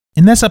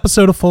In this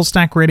episode of Full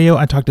Stack Radio,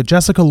 I talked to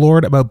Jessica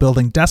Lord about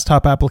building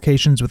desktop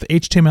applications with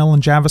HTML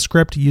and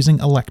JavaScript using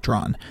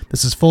Electron.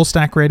 This is Full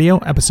Stack Radio,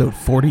 episode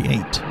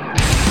 48.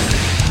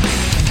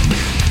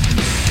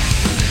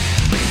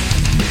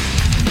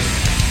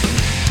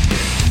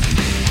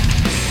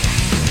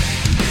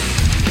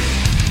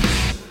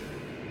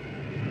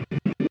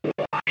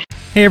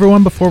 Hey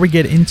everyone, before we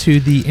get into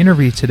the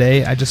interview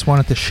today, I just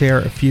wanted to share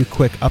a few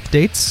quick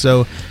updates.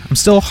 So I'm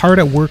still hard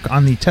at work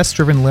on the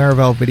Test-Driven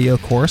Laravel video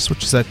course,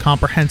 which is a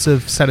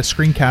comprehensive set of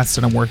screencasts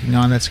that I'm working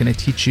on that's going to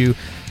teach you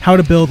how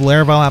to build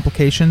Laravel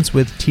applications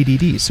with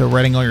TDD, so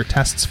writing all your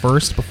tests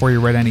first before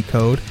you write any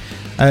code.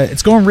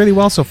 It's going really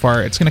well so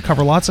far. It's going to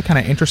cover lots of kind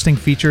of interesting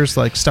features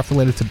like stuff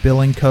related to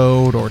billing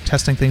code or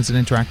testing things that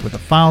interact with a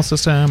file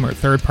system or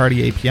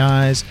third-party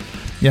APIs,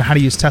 how to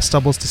use test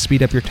doubles to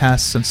speed up your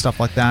tests and stuff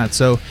like that.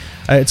 So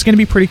it's going to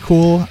be pretty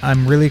cool.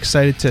 I'm really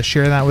excited to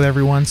share that with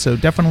everyone. So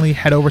definitely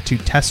head over to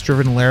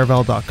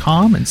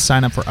testdrivenlaravel.com and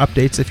sign up for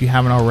updates if you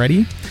haven't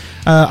already.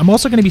 I'm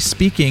also going to be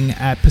speaking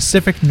at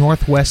Pacific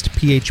Northwest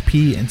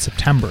PHP in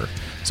September.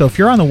 So if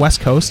you're on the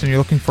West Coast and you're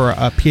looking for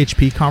a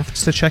PHP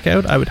conference to check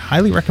out, I would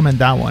highly recommend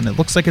that one. It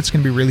looks like it's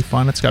going to be really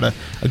fun. It's got a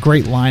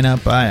great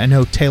lineup. I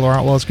know Taylor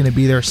Otwell is going to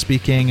be there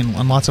speaking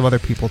and lots of other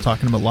people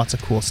talking about lots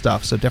of cool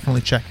stuff. So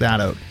definitely check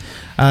that out.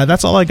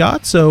 That's all I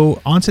got.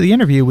 So on to the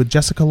interview with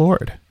Jessica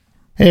Lord.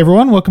 Hey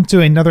everyone, welcome to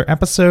another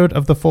episode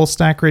of the Full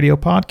Stack Radio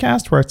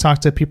podcast, where I talk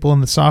to people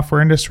in the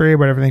software industry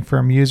about everything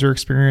from user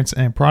experience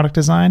and product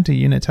design to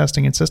unit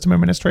testing and system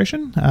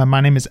administration. My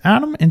name is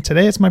Adam, and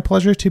today it's my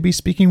pleasure to be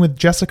speaking with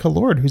Jessica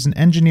Lord, who's an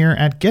engineer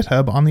at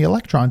GitHub on the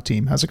Electron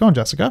team. How's it going,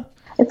 Jessica?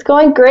 It's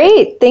going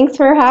great. Thanks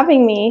for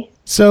having me.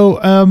 So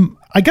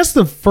I guess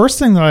the first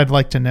thing that I'd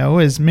like to know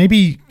is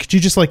maybe could you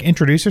just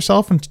introduce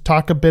yourself and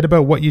talk a bit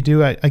about what you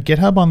do at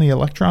GitHub on the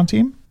Electron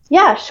team?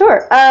 Yeah,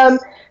 sure.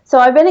 So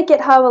I've been at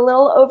GitHub a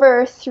little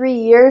over 3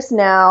 years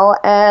now,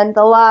 and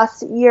the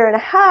last year and a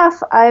half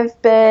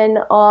I've been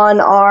on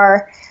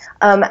our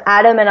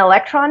Atom and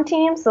Electron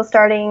team. So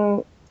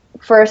starting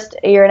first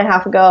a year and a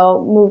half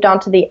ago, moved on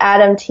to the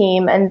Atom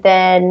team, and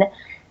then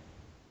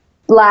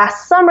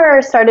last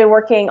summer started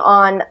working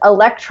on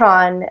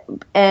Electron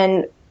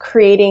and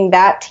creating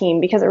that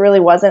team because it really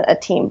wasn't a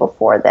team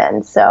before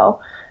then.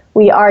 So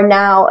we are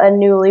now a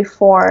newly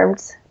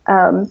formed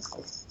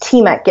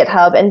team at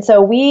GitHub. And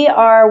so we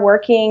are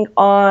working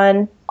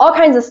on all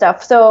kinds of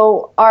stuff.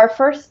 So our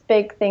first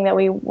big thing that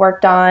we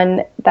worked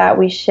on that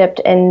we shipped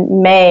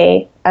in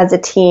May as a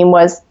team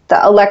was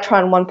the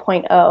Electron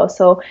 1.0.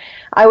 So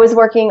I was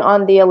working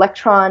on the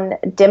Electron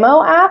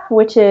demo app,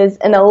 which is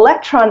an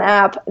Electron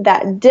app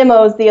that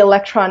demos the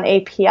Electron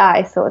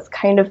API. So it's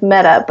kind of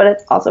meta, but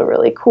it's also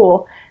really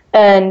cool.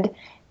 And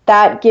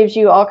that gives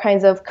you all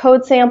kinds of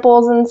code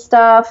samples and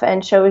stuff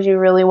and shows you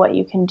really what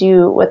you can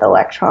do with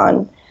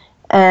Electron.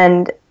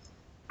 And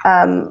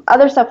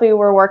other stuff we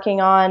were working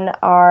on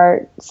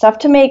are stuff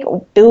to make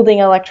building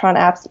Electron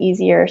apps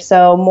easier,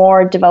 so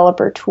more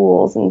developer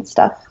tools and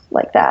stuff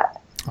like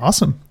that.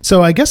 Awesome.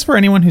 So I guess for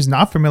anyone who's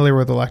not familiar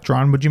with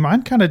Electron, would you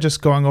mind kind of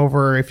just going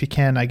over, if you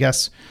can, I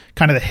guess,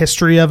 kind of the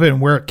history of it and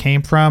where it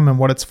came from and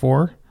what it's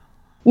for?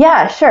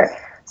 Yeah, sure.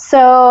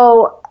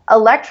 So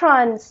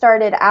Electron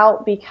started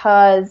out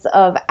because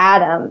of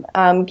Atom.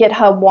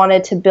 GitHub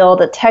wanted to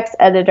build a text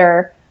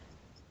editor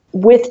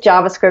with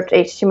JavaScript,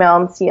 HTML,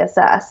 and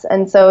CSS.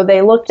 And so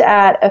they looked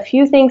at a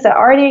few things that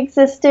already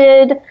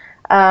existed,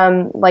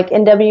 like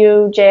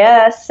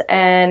NWJS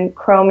and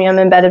Chromium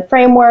Embedded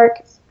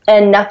Framework,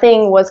 and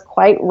nothing was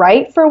quite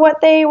right for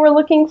what they were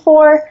looking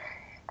for.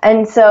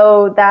 And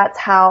so that's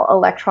how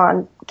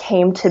Electron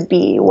came to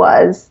be,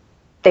 was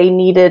they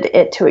needed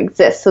it to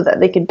exist so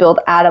that they could build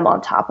Atom on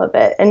top of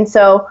it. And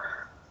so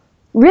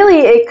really,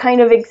 it kind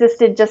of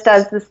existed just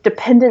as this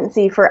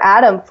dependency for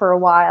Atom for a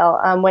while.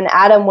 When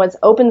Atom was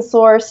open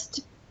sourced,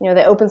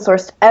 they open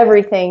sourced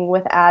everything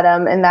with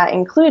Atom, and that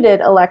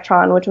included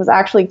Electron, which was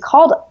actually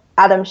called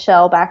Atom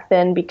Shell back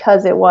then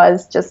because it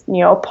was just,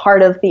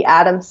 part of the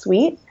Atom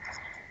suite.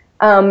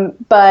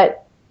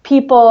 But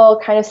people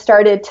kind of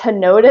started to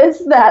notice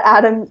that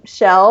Atom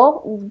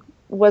Shell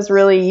was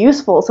really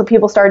useful, so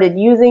people started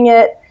using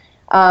it.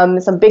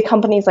 Some big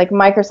companies like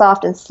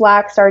Microsoft and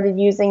Slack started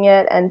using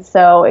it, and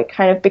so it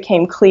kind of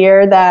became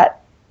clear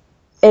that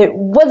it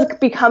was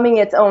becoming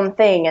its own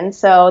thing, and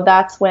so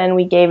that's when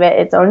we gave it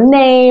its own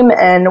name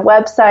and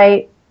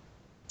website,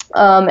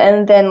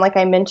 and then, like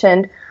I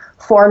mentioned,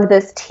 formed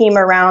this team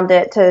around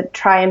it to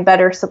try and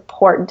better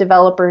support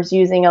developers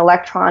using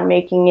Electron,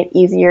 making it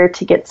easier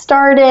to get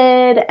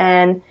started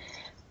and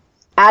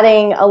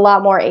adding a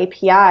lot more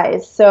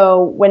APIs.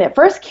 So when it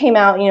first came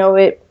out,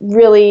 it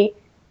really,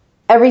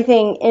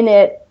 everything in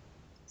it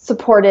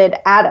supported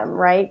Atom,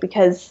 right?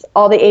 Because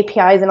all the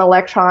APIs in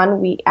Electron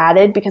we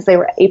added because they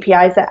were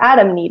APIs that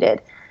Atom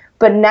needed.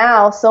 But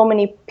now so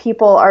many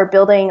people are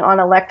building on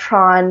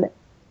Electron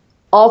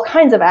all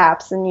kinds of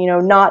apps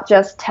and, not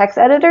just text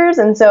editors.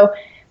 And so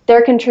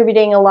they're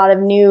contributing a lot of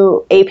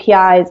new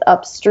APIs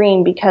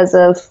upstream because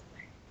of,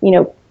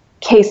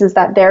 cases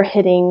that they're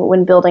hitting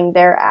when building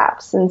their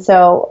apps. And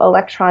so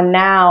Electron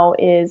now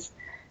is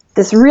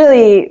this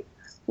really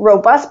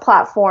robust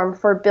platform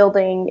for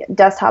building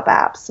desktop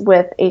apps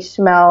with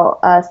HTML,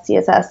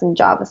 CSS, and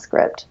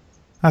JavaScript.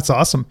 That's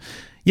awesome.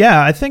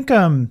 Yeah, I think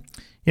a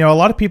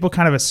lot of people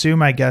kind of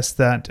assume, I guess,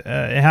 that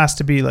it has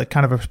to be like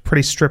kind of a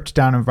pretty stripped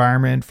down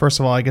environment. First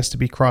of all, I guess to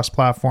be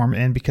cross-platform,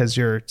 and because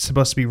you're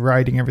supposed to be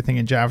writing everything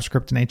in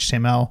JavaScript and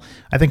HTML,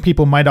 I think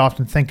people might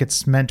often think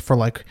it's meant for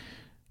like,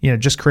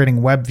 just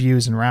creating web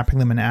views and wrapping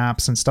them in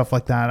apps and stuff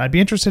like that. I'd be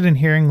interested in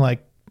hearing,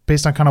 like,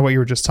 based on kind of what you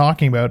were just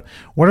talking about,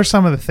 what are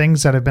some of the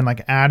things that have been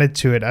like added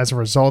to it as a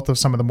result of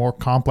some of the more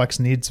complex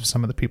needs of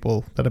some of the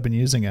people that have been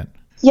using it?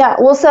 Yeah,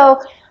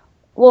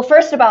 well,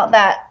 first about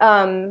that,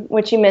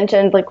 which you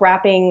mentioned, like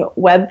wrapping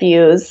web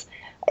views,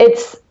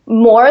 it's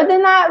more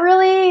than that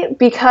really,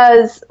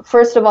 because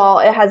first of all,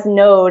 it has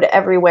Node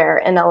everywhere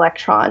in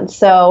Electron.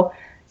 So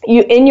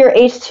in your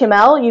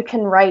HTML, you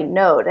can write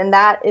Node, and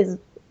that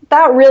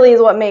really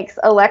is what makes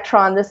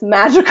Electron this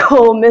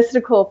magical,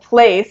 mystical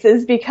place,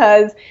 is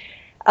because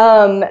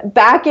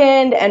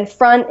backend and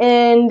front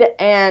end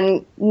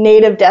and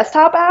native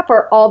desktop app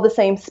are all the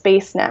same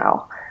space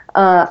now.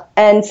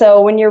 And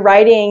so when you're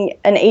writing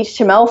an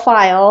HTML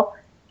file,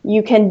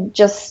 you can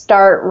just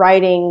start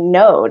writing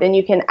Node, and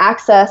you can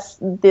access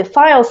the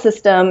file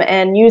system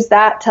and use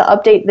that to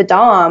update the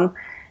DOM.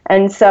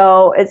 And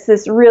so it's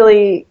this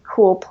really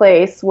cool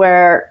place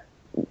where,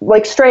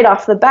 like, straight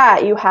off the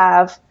bat, you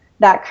have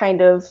that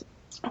kind of,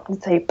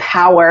 let's say,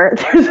 power.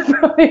 There's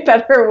probably a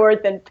better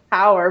word than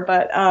power,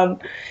 but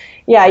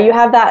yeah, you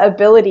have that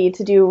ability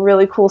to do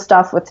really cool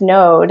stuff with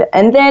Node.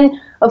 And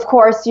then, of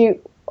course, you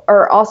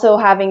are also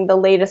having the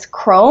latest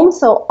Chrome,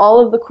 so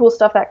all of the cool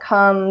stuff that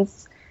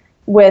comes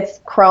with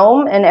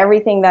Chrome and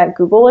everything that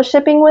Google is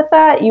shipping with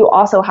that, you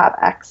also have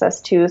access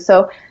to.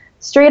 So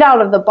straight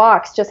out of the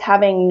box, just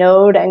having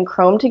Node and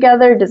Chrome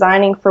together,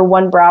 designing for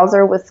one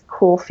browser with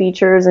cool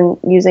features and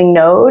using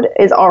Node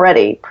is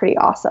already pretty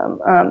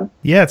awesome.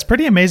 Yeah, it's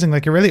pretty amazing.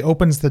 Like, it really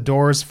opens the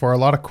doors for a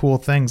lot of cool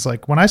things.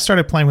 Like, when I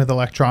started playing with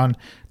Electron,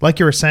 like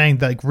you were saying,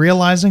 like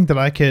realizing that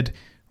I could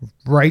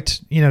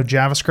write,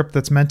 JavaScript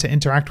that's meant to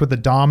interact with the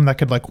DOM, that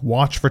could like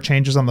watch for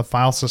changes on the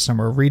file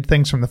system or read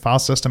things from the file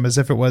system as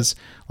if it was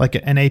like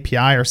an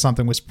API or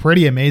something, was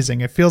pretty amazing.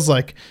 It feels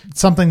like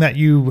something that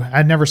you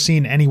had never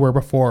seen anywhere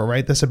before,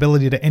 right? This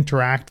ability to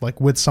interact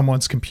like with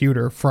someone's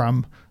computer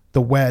from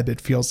the web,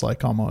 it feels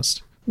like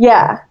almost.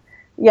 Yeah,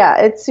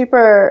 it's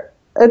super.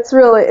 It's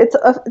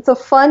a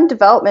fun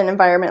development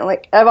environment.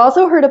 Like, I've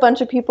also heard a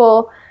bunch of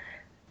people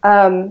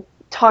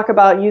talk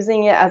about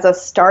using it as a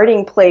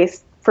starting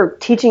place for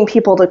teaching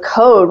people to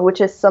code, which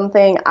is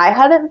something I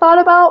hadn't thought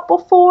about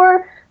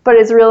before, but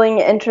is really an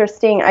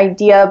interesting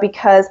idea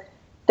because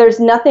there's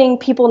nothing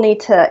people need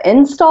to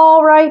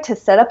install, right, to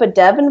set up a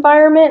dev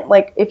environment.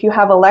 Like, if you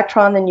have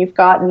Electron, then you've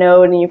got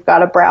Node and you've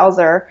got a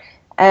browser,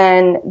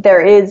 and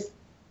there is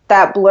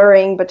that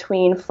blurring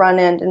between front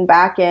end and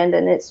back end,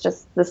 and it's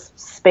just this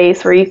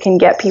space where you can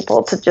get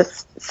people to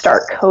just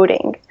start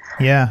coding.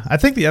 Yeah, I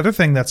think the other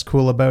thing that's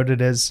cool about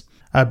it is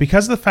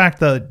because of the fact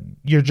that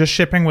you're just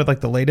shipping with like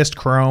the latest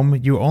Chrome,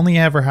 you only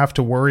ever have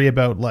to worry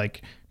about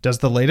like, does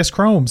the latest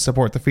Chrome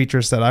support the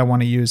features that I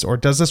want to use, or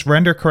does this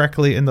render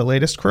correctly in the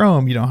latest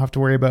Chrome? You don't have to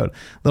worry about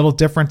little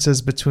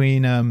differences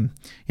between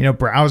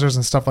browsers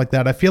and stuff like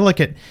that. I feel like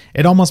it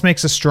almost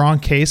makes a strong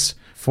case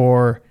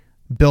for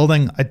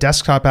building a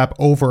desktop app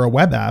over a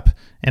web app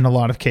in a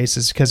lot of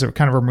cases, because it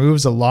kind of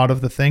removes a lot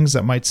of the things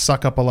that might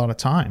suck up a lot of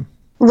time.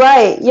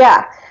 Right.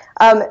 Yeah.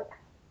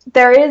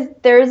 There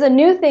is a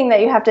new thing that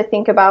you have to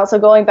think about. So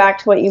going back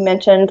to what you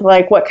mentioned,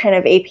 like what kind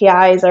of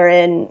APIs are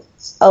in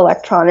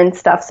Electron and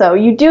stuff. So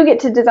you do get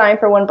to design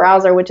for one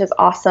browser, which is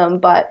awesome.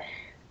 But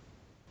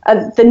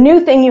the new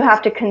thing you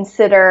have to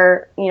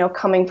consider,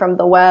 coming from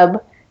the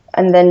web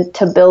and then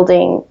to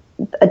building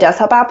a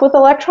desktop app with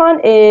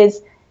Electron,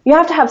 is you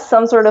have to have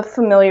some sort of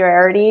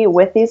familiarity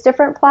with these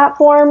different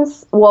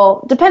platforms.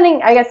 Well,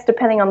 depending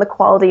on the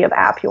quality of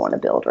app you want to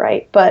build,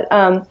 right? But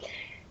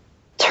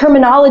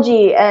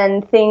terminology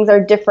and things are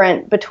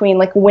different between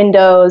like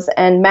Windows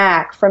and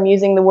Mac, from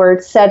using the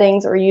word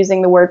settings or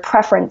using the word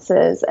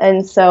preferences.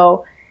 And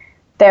so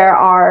there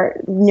are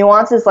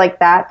nuances like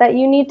that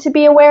you need to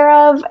be aware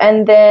of,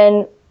 and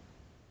then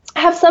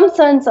have some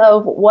sense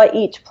of what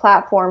each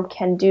platform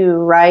can do,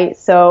 right?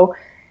 So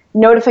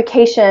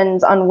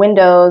notifications on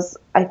Windows,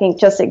 I think,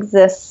 just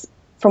exists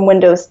from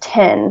Windows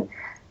 10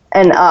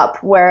 and up,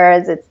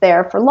 whereas it's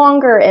there for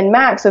longer in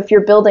Mac. So if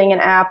you're building an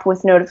app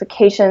with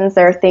notifications,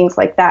 there are things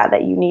like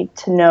that you need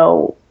to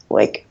know,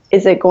 like,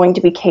 is it going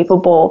to be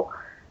capable?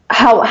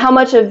 How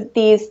much of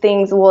these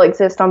things will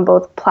exist on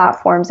both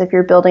platforms if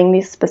you're building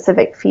these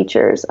specific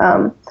features?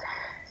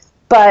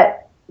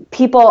 But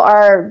people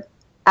are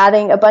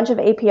adding a bunch of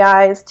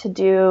APIs to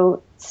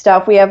do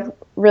stuff. We have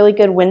really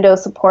good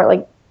Windows support,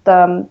 like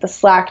the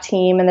Slack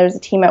team, and there's a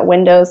team at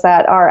Windows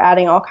that are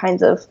adding all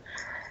kinds of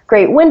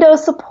great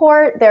Windows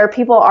support. There are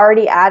people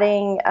already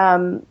adding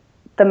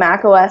the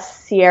macOS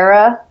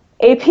Sierra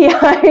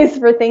APIs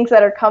for things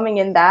that are coming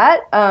in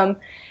that.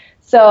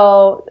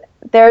 So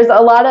there's a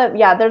lot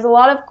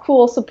of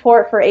cool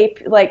support for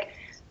like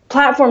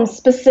platform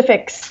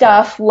specific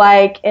stuff.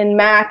 Like in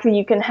Mac,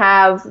 you can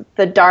have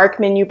the dark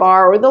menu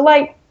bar or the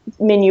light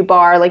menu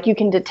bar, like you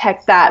can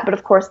detect that, but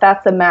of course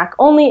that's a Mac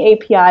only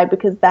API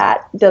because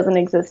that doesn't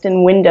exist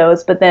in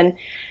Windows. But then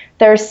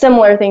there are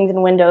similar things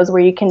in Windows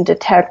where you can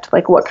detect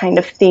like what kind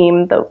of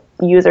theme the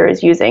user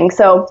is using.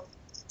 So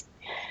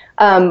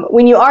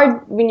when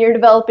you're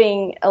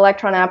developing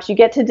Electron apps, you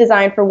get to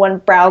design for one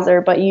browser,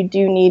 but you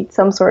do need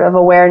some sort of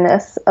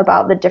awareness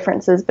about the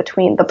differences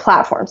between the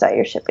platforms that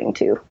you're shipping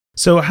to.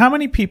 So how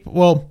many people,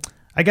 well,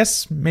 I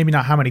guess maybe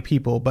not how many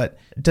people, but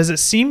does it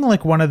seem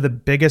like one of the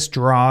biggest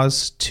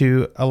draws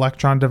to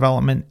Electron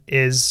development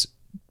is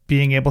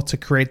being able to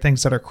create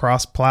things that are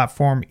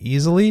cross-platform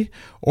easily?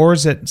 Or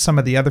is it some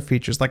of the other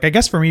features? Like, I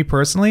guess for me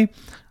personally,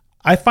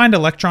 I find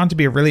Electron to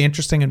be a really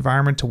interesting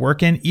environment to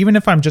work in, even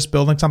if I'm just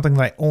building something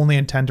that I only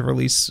intend to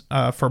release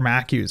for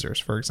Mac users,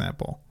 for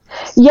example.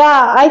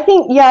 I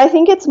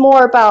think it's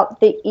more about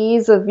the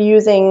ease of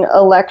using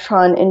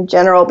Electron in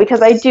general,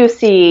 because I do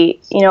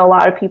see, a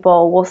lot of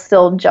people will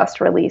still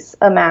just release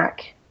a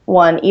Mac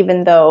one,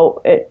 even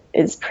though it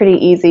is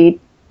pretty easy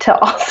to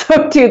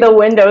also do the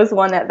Windows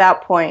one at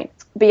that point.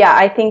 But yeah,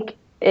 I think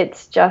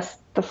it's just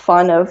the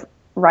fun of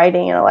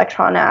writing an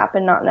Electron app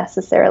and not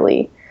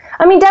necessarily,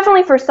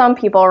 definitely for some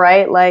people,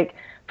 right? Like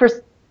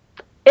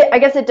I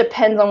guess it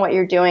depends on what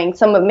you're doing.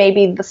 Some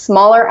maybe the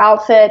smaller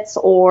outfits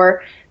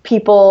or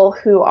people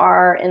who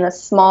are in a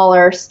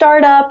smaller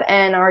startup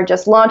and are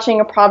just launching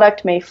a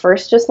product may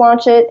first just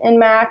launch it in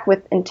Mac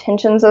with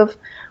intentions of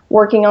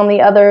working on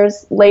the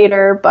others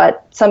later.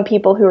 But some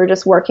people who are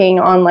just working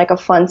on like a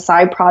fun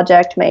side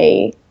project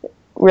may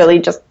really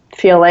just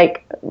feel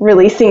like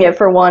releasing it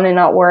for one and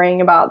not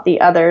worrying about the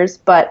others.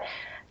 But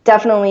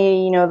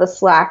definitely, the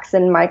Slacks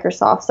and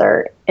Microsofts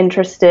are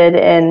interested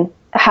in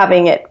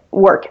having it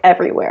work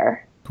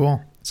everywhere.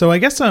 Cool. So I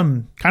guess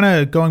kind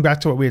of going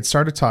back to what we had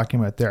started talking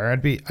about there,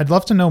 I'd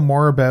love to know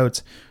more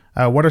about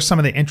what are some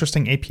of the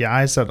interesting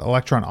APIs that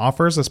Electron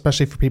offers,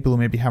 especially for people who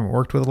maybe haven't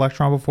worked with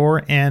Electron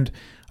before, and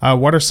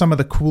what are some of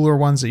the cooler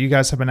ones that you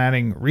guys have been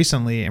adding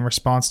recently in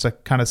response to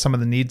kind of some of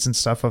the needs and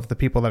stuff of the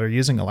people that are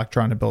using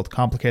Electron to build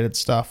complicated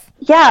stuff?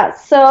 Yeah,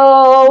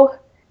 so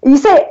you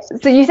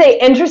say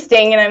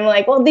interesting, and I'm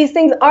like, well, these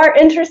things are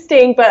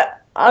interesting, but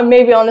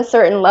maybe on a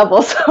certain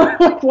level. So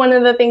like one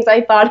of the things I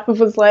thought of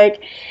was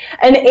like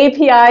an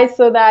API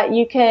so that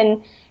you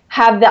can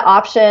have the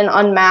option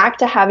on Mac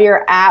to have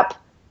your app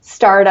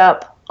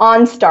startup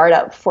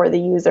for the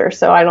user.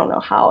 So I don't know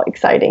how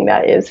exciting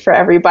that is for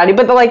everybody,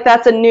 but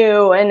that's a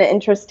new and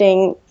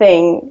interesting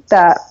thing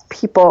that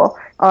people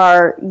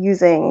are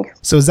using.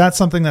 So is that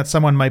something that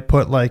someone might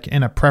put like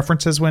in a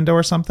preferences window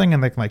or something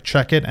and they can like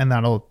check it and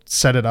that'll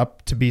set it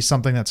up to be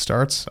something that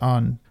starts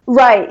on?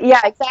 Right.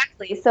 Yeah,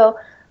 exactly. So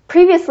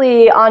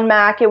previously on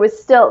Mac, it was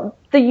still,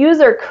 the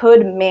user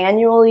could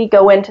manually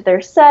go into their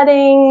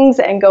settings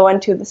and go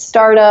into the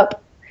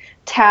startup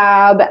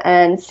tab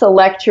and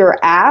select your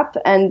app,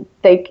 and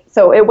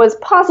so it was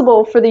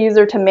possible for the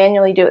user to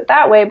manually do it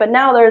that way. But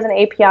now there's an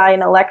API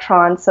in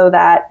Electron so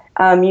that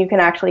you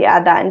can actually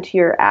add that into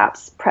your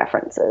app's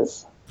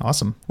preferences.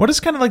 Awesome. What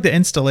is kind of like the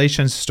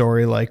installation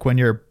story like when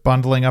you're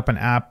bundling up an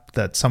app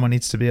that someone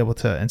needs to be able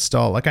to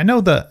install? Like I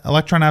know the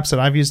Electron apps that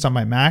I've used on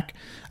my Mac,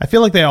 I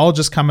feel like they all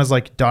just come as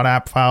like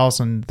 .app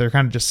files and they're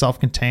kind of just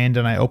self-contained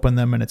and I open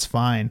them and it's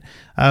fine.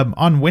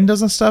 On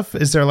Windows and stuff,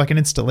 is there like an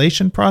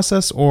installation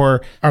process,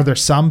 or are there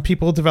some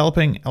people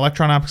developing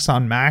Electron apps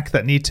on Mac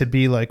that need to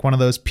be like one of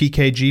those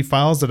PKG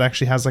files that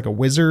actually has like a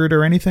wizard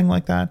or anything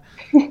like that?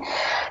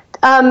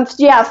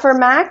 For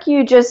Mac,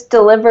 you just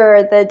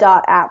deliver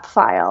the .app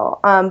file.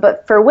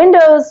 But for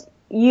Windows,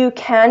 you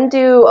can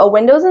do a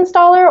Windows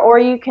installer, or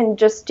you can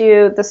just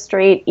do the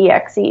straight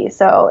exe.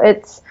 So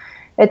it's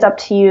up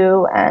to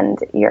you and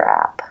your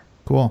app.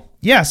 Cool.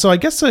 Yeah. So I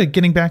guess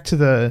getting back to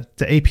the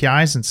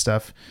APIs and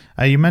stuff,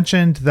 you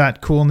mentioned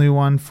that cool new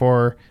one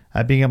for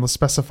being able to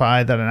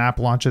specify that an app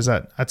launches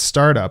at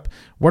startup.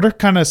 What are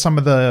kind of some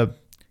of the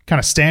kind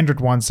of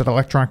standard ones that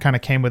Electron kind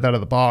of came with out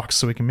of the box,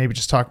 so we can maybe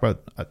just talk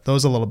about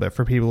those a little bit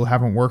for people who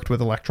haven't worked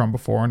with Electron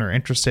before and are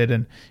interested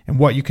in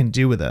what you can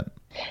do with it?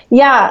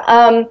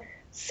 Yeah.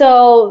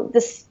 So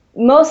the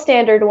most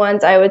standard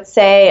ones I would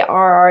say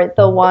are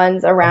the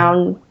ones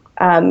around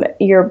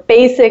your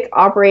basic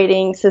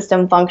operating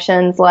system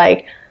functions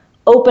like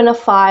open a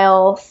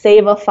file,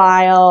 save a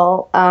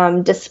file,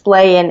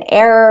 display an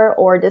error,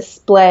 or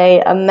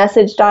display a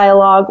message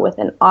dialog with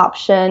an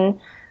option.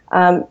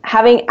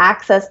 Having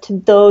access to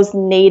those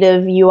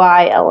native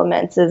UI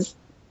elements is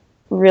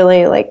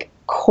really like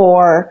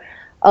core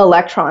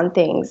Electron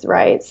things,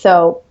 right?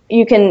 So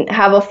you can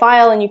have a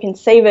file and you can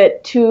save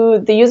it to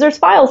the user's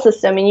file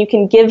system, and you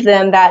can give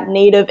them that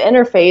native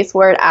interface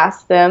where it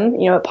asks them,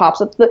 it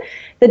pops up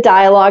the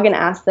dialog and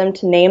asks them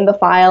to name the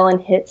file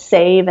and hit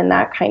save and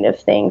that kind of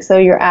thing. So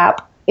your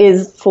app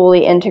is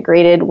fully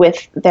integrated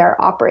with their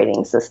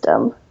operating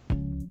system.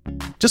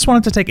 Just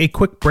wanted to take a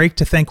quick break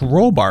to thank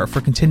Rollbar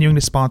for continuing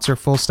to sponsor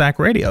Full Stack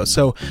Radio.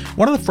 So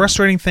one of the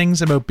frustrating things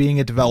about being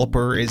a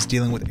developer is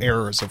dealing with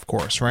errors, of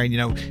course, right?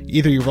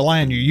 Either you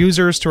rely on your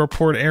users to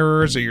report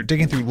errors, or you're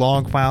digging through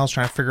log files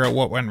trying to figure out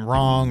what went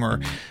wrong,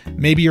 or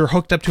maybe you're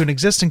hooked up to an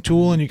existing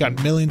tool and you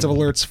got millions of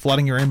alerts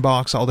flooding your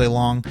inbox all day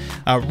long.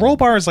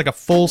 Rollbar is like a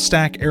full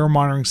stack error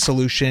monitoring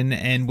solution,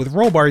 and with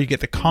Rollbar you get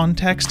the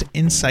context,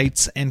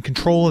 insights, and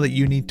control that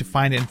you need to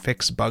find and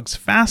fix bugs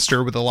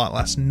faster with a lot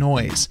less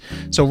noise.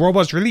 So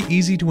Rollbar is really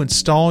easy to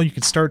install. You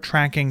can start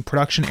tracking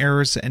production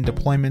errors and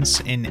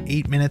deployments in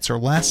 8 minutes or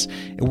less.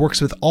 It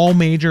works with all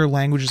major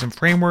languages and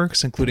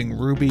frameworks, including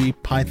Ruby,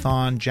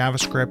 Python,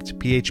 JavaScript,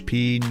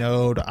 PHP,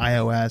 Node,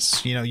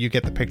 iOS. You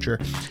get the picture.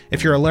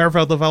 If you're a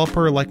Laravel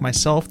developer like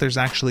myself, there's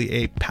actually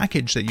a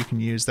package that you can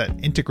use that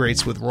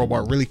integrates with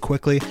Rollbar really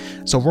quickly.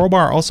 So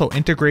Rollbar also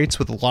integrates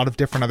with a lot of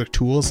different other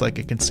tools, like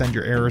it can send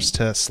your errors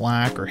to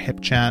Slack or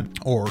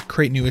HipChat, or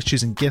create new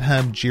issues in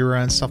GitHub,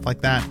 Jira, and stuff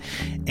like that.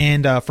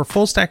 And for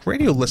Full Stack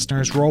Radio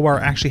listeners, Rollbar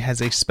actually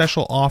has a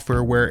special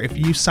offer where if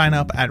you sign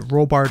up at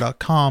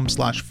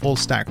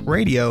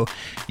rollbar.com/fullstackradio,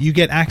 you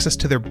get access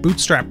to their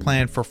Bootstrap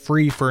plan for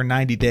free for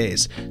 90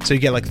 days. So you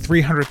get like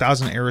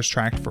 300,000 errors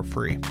tracked for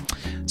free.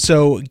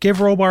 So give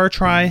Rollbar a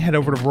try. Head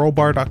over to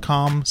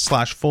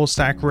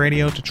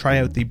rollbar.com/fullstackradio to try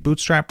out the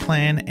Bootstrap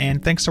plan.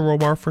 And thanks to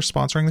Rollbar for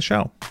sponsoring the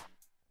show.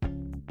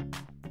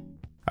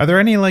 Are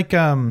there any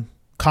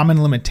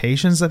common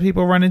limitations that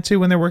people run into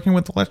when they're working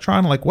with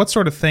Electron? Like what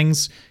sort of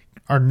things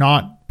are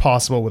not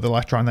possible with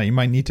Electron that you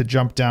might need to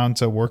jump down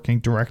to working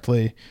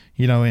directly,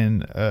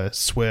 in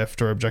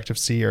Swift or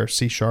Objective-C or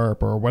C# or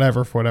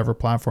whatever, for whatever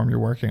platform you're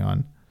working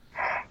on?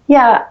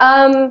 Yeah.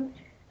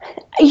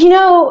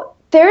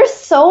 There's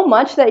so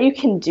much that you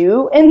can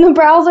do in the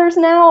browsers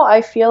now.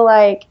 I feel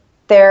like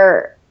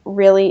there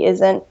really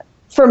isn't.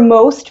 For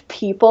most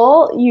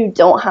people, you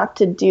don't have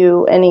to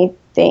do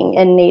anything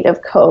in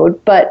native code,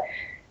 but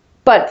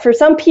for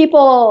some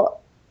people,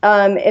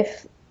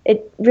 if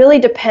it really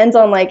depends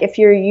on if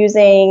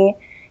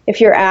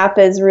your app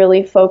is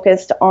really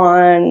focused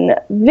on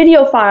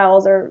video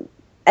files or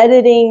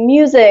editing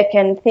music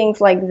and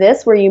things like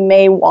this, where you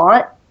may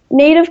want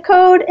native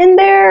code in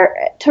there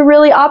to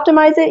really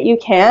optimize it, you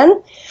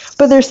can,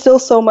 but there's still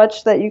so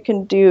much that you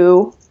can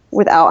do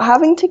without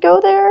having to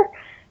go there.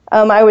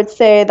 I would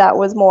say that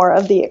was more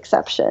of the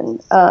exception.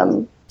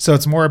 So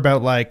it's more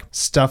about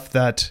stuff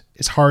that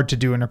is hard to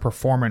do in a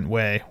performant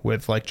way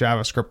with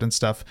JavaScript and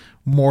stuff,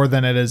 more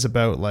than it is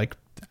about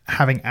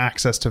having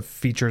access to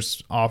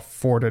features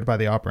afforded by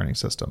the operating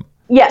system.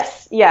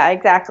 Yes. Yeah,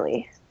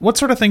 exactly. What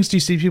sort of things do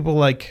you see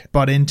people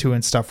butt into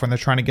and stuff when they're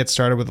trying to get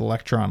started with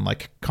Electron,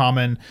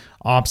 common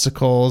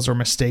obstacles or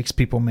mistakes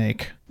people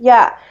make?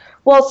 Yeah.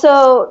 Well,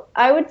 so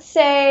I would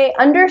say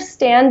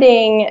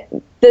understanding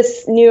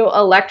this new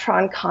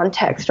Electron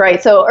context,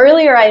 right? So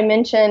earlier I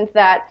mentioned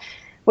that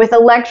with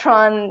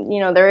Electron,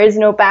 there is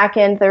no back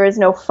end, there is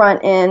no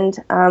front end,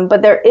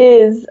 but there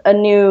is a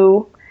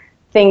new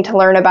thing to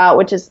learn about,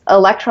 which is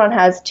Electron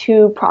has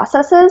 2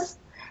 processes,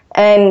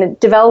 and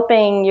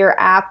developing your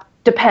app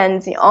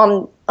depends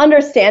on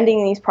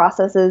understanding these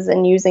processes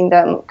and using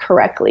them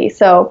correctly.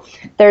 So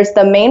there's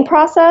the main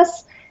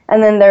process,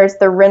 and then there's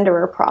the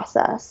renderer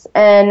process.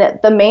 And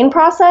the main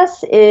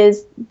process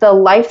is the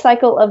life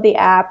cycle of the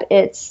app.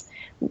 It's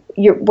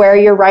where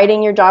you're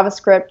writing your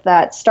JavaScript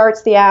that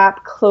starts the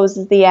app,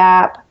 closes the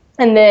app,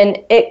 and then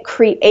it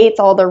creates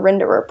all the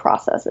renderer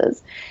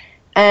processes.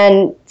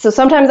 And so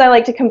sometimes I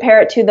like to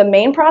compare it to the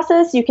main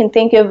process. You can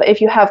think of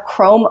if you have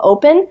Chrome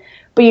open,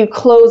 but you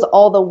close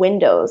all the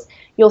windows,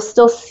 you'll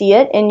still see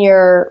it in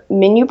your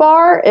menu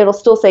bar. It'll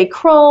still say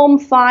Chrome,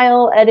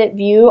 File, Edit,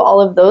 View, all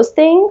of those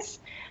things,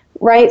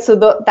 right? So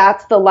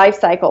that's the life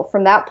cycle.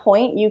 From that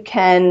point, you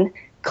can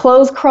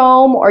close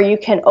Chrome or you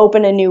can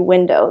open a new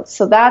window.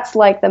 So that's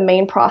the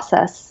main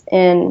process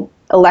in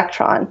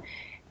Electron.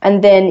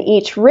 And then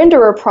each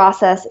renderer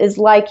process is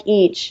like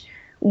each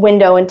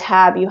window and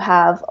tab you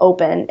have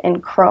open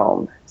in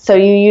Chrome. So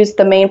you use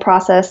the main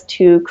process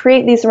to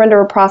create these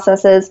renderer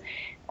processes,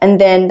 and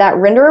then that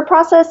renderer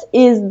process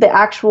is the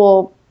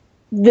actual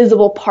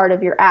visible part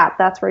of your app.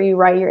 That's where you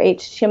write your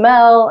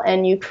HTML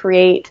and you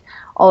create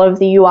all of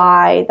the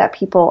UI that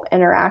people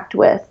interact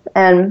with.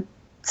 And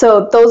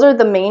so those are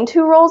the main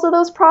 2 roles of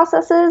those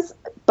processes.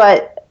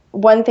 But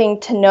one thing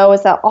to know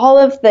is that all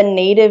of the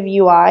native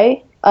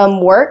UI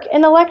work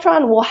in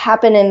Electron will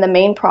happen in the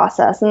main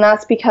process. And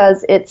that's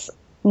because it's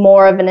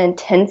more of an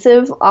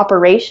intensive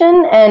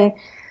operation. And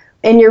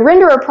in your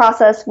renderer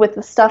process, with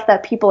the stuff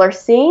that people are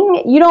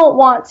seeing, you don't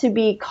want to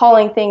be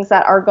calling things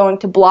that are going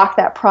to block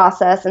that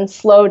process and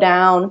slow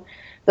down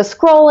the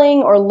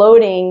scrolling or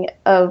loading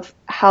of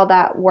how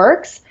that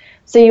works.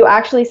 So you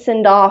actually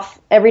send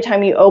off, every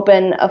time you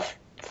open a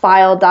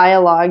file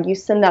dialog, you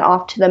send that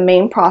off to the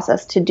main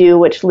process to do,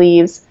 which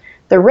leaves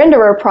the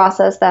renderer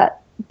process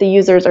that the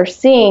users are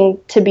seeing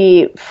to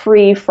be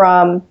free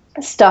from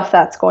stuff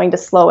that's going to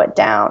slow it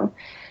down.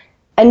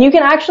 And you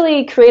can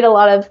actually create a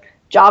lot of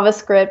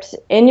JavaScript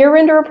in your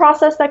renderer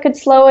process that could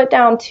slow it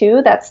down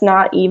too. That's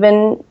not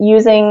even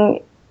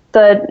using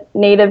the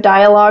native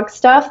dialogue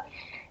stuff.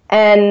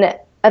 And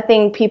a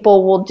thing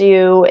people will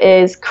do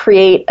is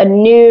create a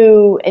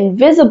new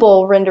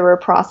invisible renderer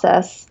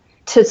process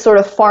to sort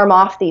of farm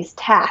off these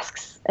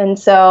tasks. And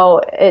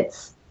so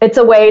it's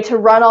a way to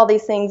run all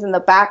these things in the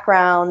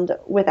background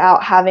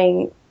without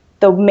having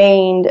the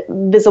main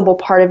visible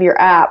part of your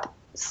app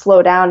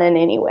slow down in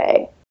any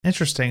way.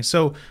 Interesting.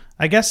 So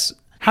I guess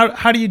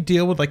how do you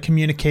deal with like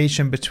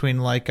communication between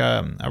like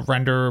a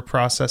renderer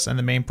process and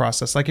the main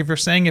process? Like if you're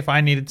saying if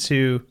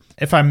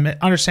I'm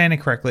understanding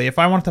correctly, if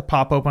I wanted to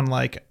pop open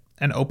like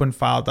an open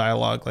file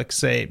dialog, like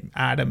say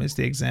Atom is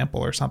the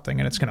example or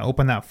something, and it's going to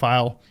open that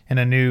file in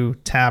a new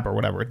tab or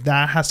whatever,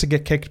 that has to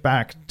get kicked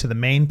back to the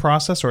main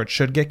process, or it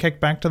should get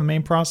kicked back to the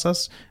main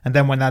process. And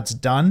then when that's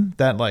done,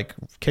 that like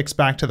kicks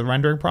back to the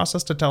rendering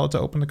process to tell it to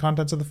open the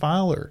contents of the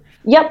file, or?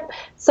 Yep.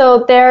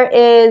 So there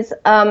is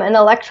an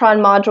Electron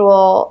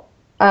module,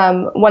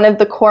 one of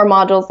the core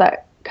modules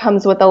that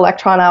comes with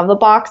Electron out of the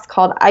box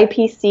called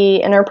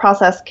IPC,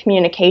 Interprocess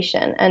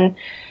Communication. And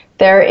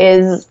there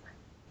is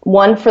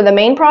one for the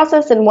main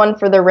process and one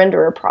for the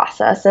renderer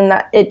process, and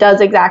that it does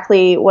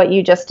exactly what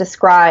you just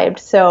described.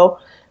 So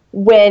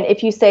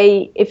if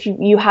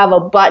you have a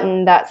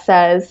button that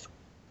says,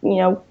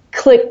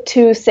 click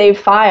to save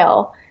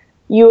file,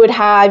 you would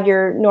have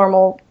your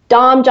normal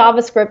DOM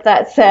JavaScript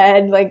that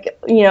said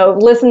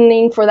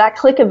listening for that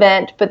click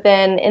event, but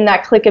then in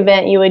that click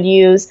event you would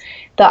use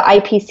the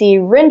IPC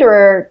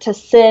renderer to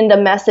send a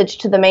message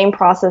to the main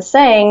process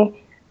saying,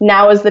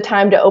 now is the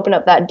time to open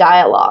up that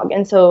dialog.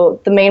 And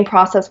so the main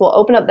process will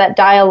open up that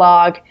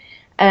dialog,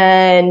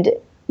 and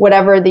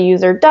whatever the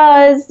user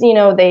does,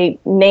 they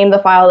name the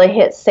file, they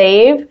hit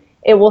save,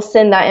 it will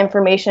send that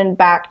information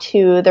back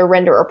to the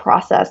renderer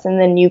process, and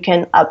then you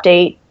can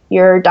update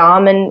your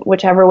DOM in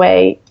whichever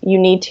way you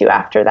need to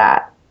after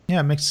that. Yeah,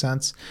 it makes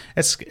sense.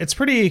 It's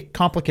pretty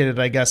complicated,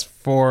 I guess,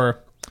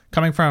 for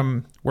coming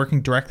from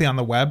working directly on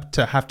the web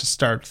to have to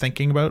start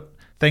thinking about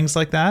things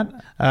like that.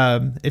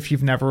 If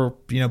you've never,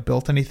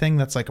 built anything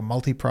that's like a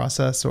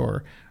multi-process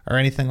or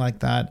anything like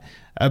that,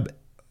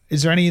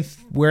 is there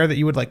anywhere that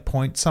you would like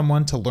point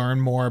someone to learn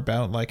more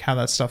about like how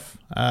that stuff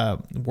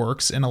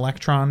works in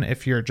Electron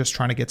if you're just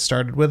trying to get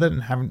started with it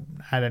and haven't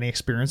had any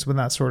experience with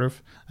that sort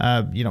of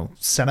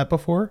setup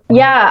before?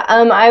 Yeah,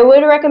 I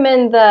would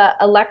recommend the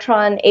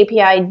Electron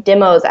API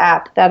Demos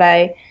app that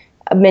I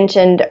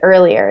mentioned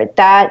earlier.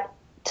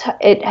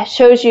 It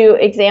shows you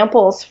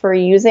examples for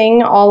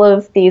using all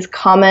of these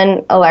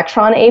common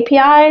Electron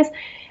APIs,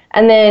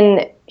 and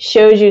then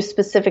shows you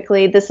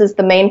specifically, this is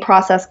the main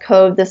process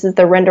code, this is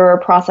the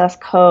renderer process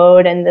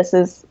code, and this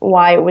is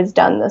why it was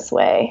done this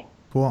way.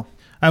 Cool.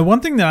 One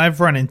thing that I've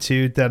run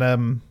into that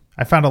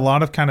I found a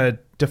lot of kind of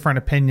different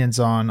opinions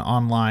on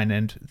online,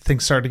 and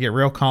things started to get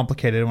real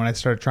complicated when I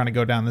started trying to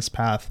go down this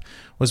path,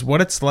 was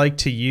what it's like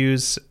to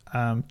use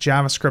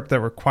JavaScript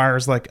that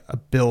requires like a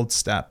build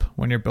step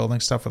when you're building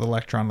stuff with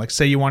Electron. Like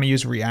say you want to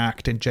use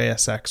React and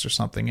JSX or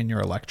something in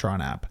your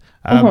Electron app.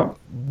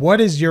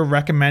 What is your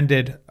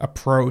recommended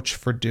approach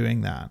for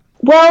doing that?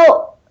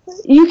 Well,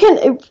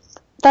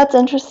 that's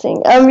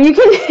interesting. You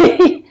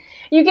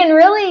can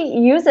really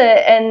use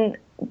it in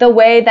the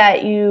way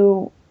that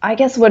you, I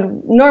guess,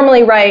 would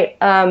normally write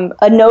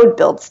a node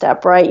build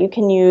step, right? You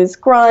can use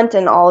Grunt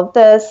and all of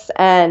this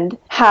and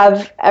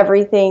have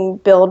everything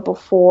build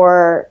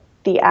before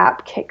the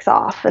app kicks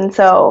off. And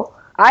so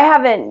I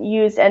haven't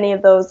used any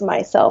of those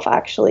myself,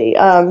 actually,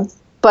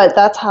 but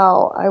that's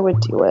how I would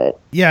do it.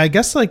 Yeah, I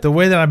guess like the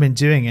way that I've been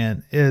doing it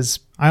is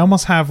I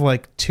almost have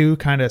like two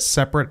kind of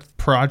separate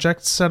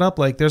projects set up.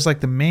 Like there's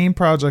like the main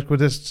project with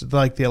this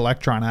like the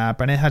Electron app,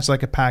 and it has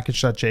like a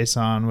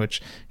package.json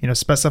which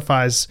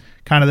specifies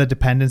kind of the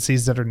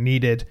dependencies that are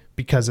needed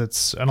because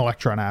it's an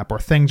Electron app, or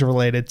things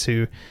related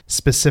to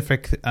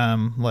specific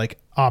like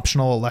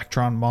optional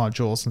Electron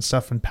modules and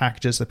stuff and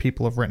packages that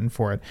people have written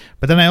for it.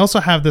 But then I also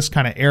have this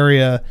kind of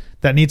area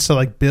that needs to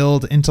like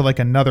build into like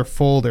another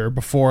folder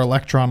before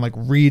Electron like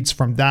reads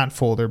from that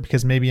folder,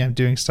 because maybe I'm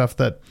doing stuff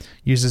that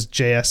uses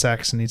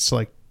JSX and needs to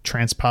like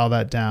transpile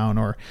that down.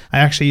 Or I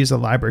actually use a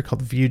library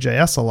called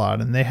Vue.js a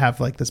lot, and they have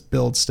like this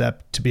build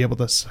step to be able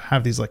to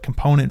have these like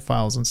component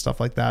files and stuff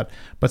like that.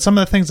 But some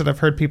of the things that I've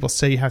heard people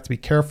say you have to be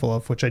careful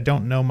of, which I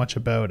don't know much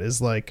about,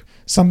 is like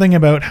something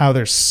about how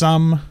there's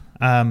some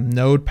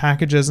node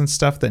packages and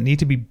stuff that need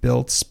to be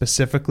built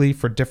specifically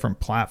for different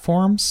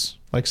platforms,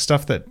 like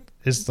stuff that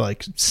is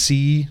like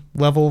C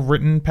level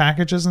written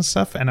packages and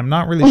stuff. And I'm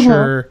not really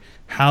sure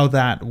how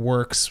that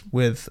works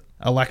with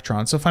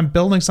Electron. So if I'm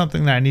building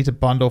something that I need to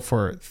bundle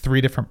for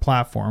 3 different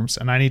platforms,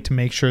 and I need to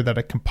make sure that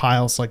it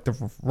compiles like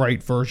the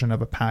right version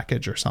of a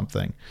package or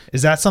something,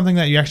 is that something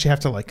that you actually have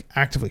to like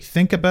actively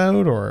think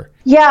about? Or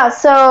yeah,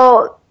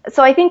 so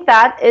I think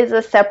that is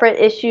a separate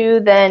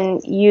issue than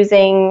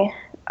using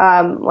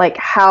like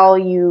how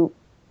you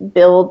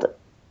build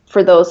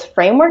for those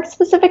frameworks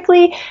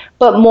specifically,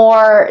 but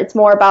it's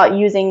more about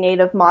using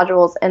native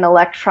modules in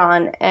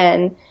Electron.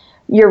 And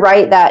you're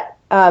right that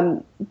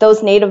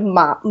those native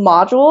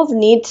modules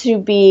need to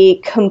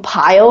be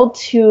compiled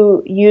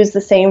to use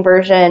the same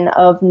version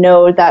of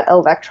Node that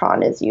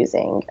Electron is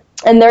using.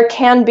 And there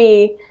can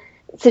be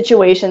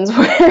situations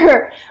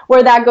where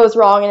that goes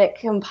wrong and it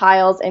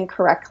compiles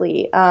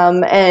incorrectly.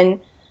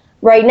 And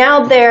right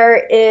now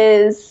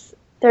there's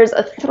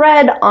a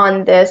thread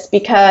on this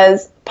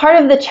because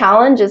part of the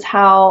challenge is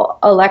how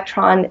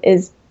Electron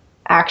is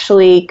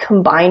actually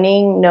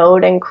combining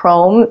Node and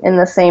Chrome in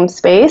the same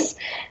space.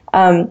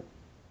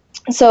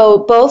 So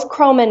both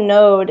Chrome and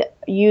Node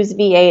use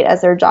V8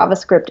 as their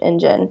JavaScript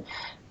engine,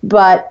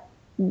 but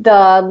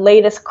the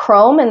latest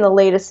Chrome and the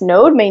latest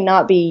Node may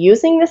not be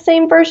using the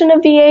same version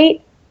of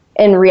V8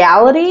 in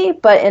reality,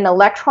 but in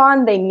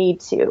Electron they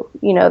need to.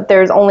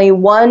 There's only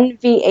one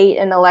V8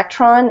 in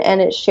Electron and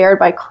it's shared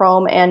by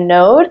Chrome and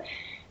Node,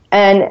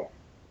 and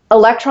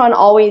Electron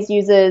always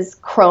uses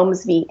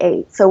Chrome's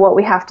V8. So what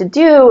we have to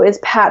do is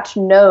patch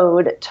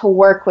Node to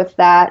work with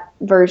that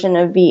version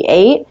of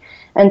V8.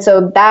 And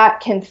so that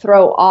can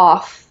throw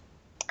off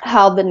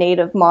how the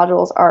native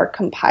modules are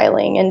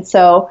compiling. And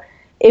so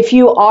if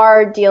you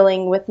are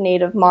dealing with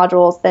native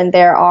modules, then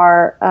there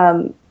are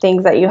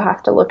things that you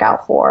have to look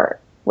out for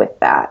with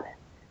that.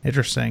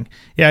 Interesting.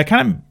 Yeah, it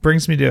kind of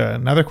brings me to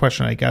another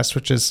question, I guess,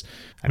 which is,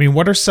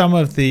 what are some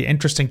of the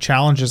interesting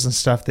challenges and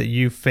stuff that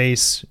you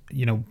face,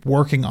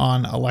 working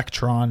on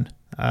Electron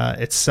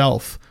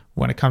itself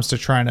when it comes to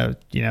trying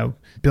to,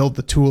 build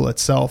the tool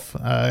itself?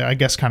 I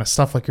guess kind of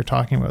stuff like you're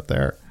talking about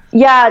there.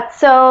 Yeah,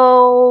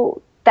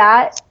 so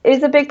that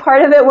is a big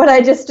part of it, what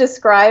I just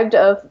described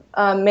of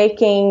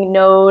making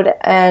Node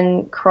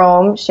and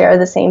Chrome share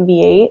the same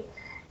V8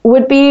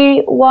 would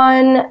be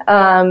one.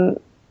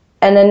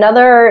 And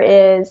another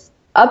is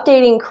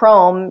updating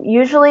Chrome.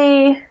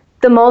 Usually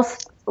the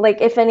most,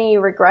 if any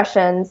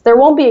regressions, there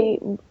won't be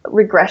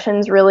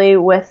regressions really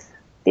with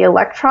the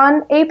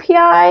Electron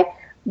API,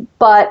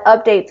 but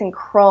updates in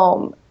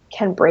Chrome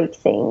can break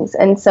things.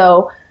 And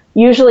so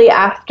usually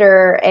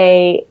after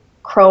a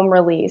Chrome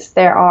release,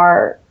 there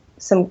are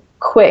some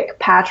quick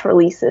patch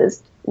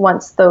releases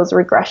once those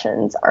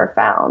regressions are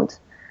found.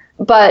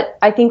 But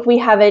I think we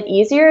have it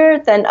easier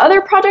than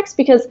other projects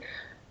because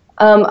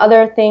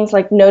other things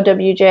like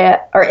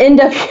Node.js or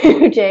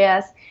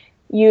NWJS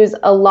use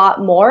a lot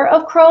more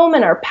of Chrome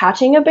and are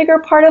patching a bigger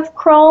part of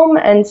Chrome,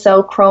 and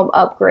so Chrome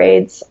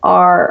upgrades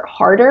are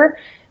harder.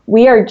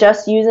 We are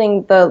just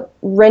using the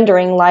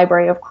rendering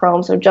library of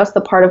Chrome, so just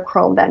the part of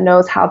Chrome that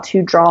knows how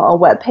to draw a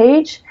web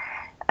page.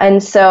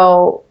 And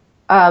so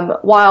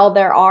while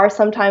there are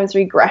sometimes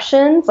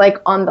regressions,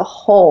 on the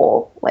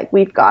whole,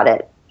 we've got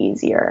it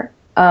easier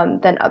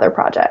than other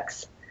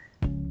projects.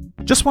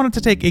 Just wanted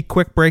to take a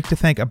quick break to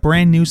thank a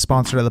brand new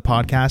sponsor of the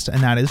podcast,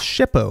 and that is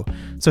Shippo.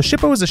 So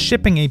Shippo is a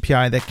shipping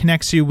API that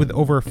connects you with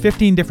over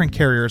 15 different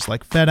carriers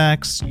like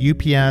FedEx,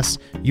 UPS,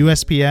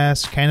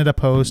 USPS, Canada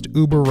Post,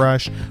 Uber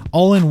Rush,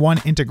 all in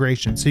one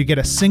integration. So you get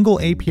a single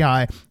API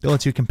that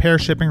lets you compare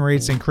shipping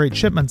rates and create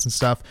shipments and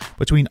stuff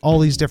between all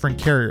these different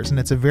carriers. And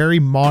it's a very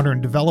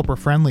modern,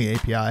 developer-friendly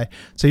API.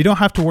 So you don't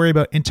have to worry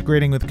about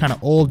integrating with kind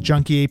of old,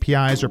 junky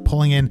APIs or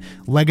pulling in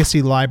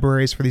legacy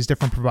libraries for these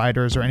different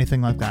providers or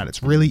anything like that.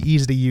 It's really easy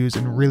to use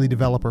and really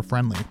developer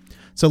friendly.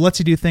 So it lets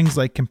you do things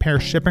like compare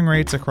shipping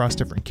rates across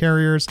different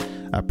carriers,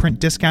 print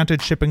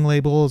discounted shipping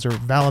labels, or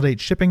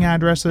validate shipping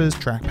addresses,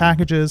 track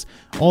packages,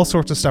 all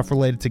sorts of stuff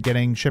related to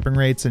getting shipping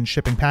rates and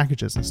shipping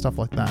packages and stuff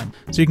like that.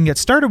 So you can get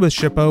started with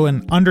Shippo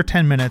in under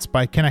 10 minutes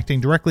by connecting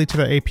directly to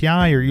their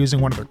API or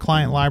using one of their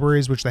client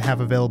libraries, which they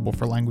have available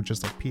for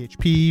languages like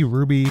PHP,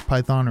 Ruby,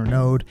 Python, or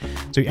Node.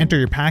 So you enter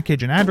your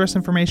package and address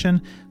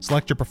information,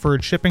 select your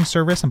preferred shipping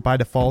service, and by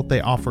default,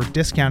 they offer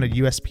discounted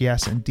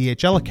USPS and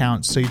DHL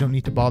accounts, so you don't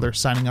need to bother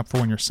signing up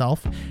for one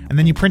yourself, and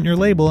then you print your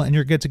label and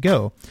you're good to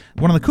go.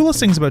 One of the coolest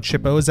things about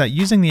Shippo is that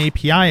using the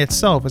API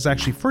itself is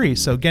actually free,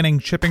 so getting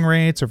shipping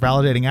rates or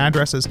validating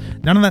addresses,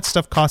 none of that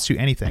stuff costs you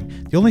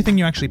anything. The only thing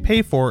you actually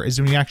pay for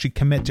is when you actually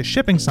commit to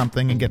shipping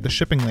something and get the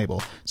shipping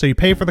label. So you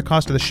pay for the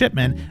cost of the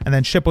shipment, and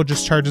then Shippo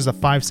just charges a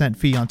 5-cent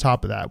fee on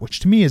top of that, which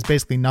to me is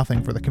basically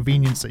nothing for the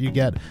convenience that you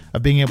get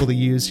of being able to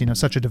use,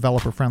 such a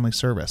developer-friendly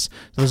service.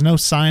 So there's no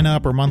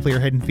sign-up or monthly or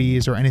hidden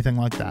fees or anything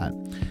like that.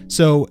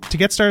 So to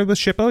get started with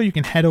Shippo, you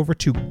can head over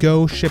to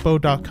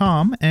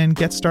goshippo.com and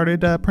get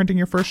started printing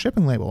your first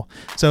shipping label.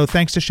 So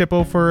thanks to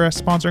Shippo for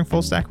sponsoring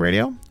Full Stack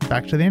Radio.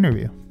 Back to the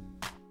interview.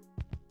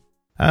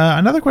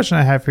 Another question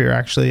I have here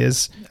actually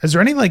is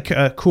there any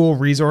cool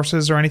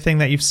resources or anything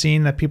that you've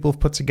seen that people have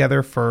put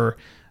together for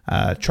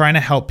trying to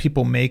help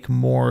people make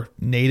more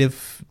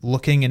native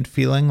looking and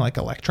feeling like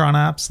Electron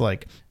apps,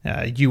 like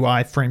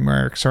UI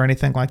frameworks or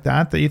anything like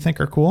that you think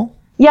are cool?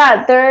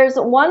 Yeah, there's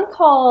one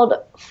called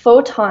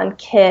Photon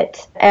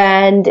Kit,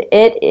 and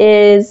it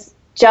is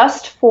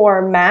just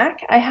for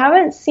Mac. I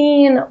haven't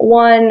seen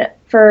one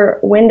for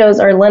Windows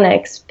or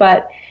Linux,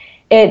 but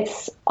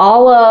it's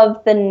all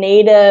of the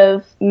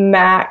native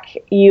Mac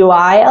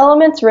UI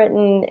elements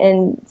written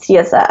in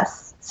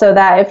CSS, so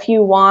that if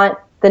you want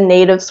the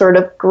native sort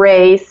of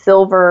gray,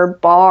 silver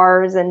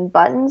bars and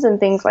buttons and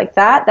things like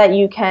that, that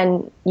you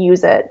can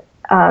use it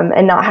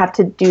and not have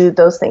to do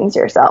those things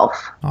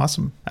yourself.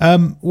 Awesome.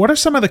 What are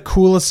some of the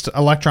coolest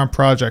Electron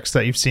projects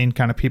that you've seen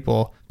kind of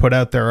people put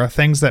out there, or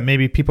things that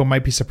maybe people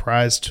might be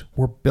surprised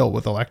were built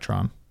with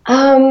Electron?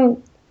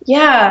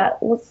 Yeah,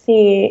 let's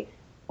see.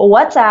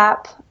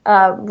 WhatsApp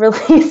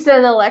released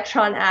an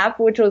Electron app,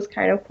 which was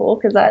kind of cool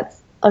because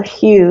that's a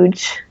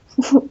huge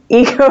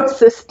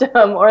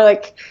ecosystem or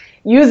like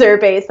user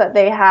base that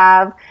they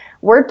have.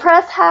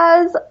 WordPress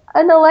has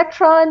an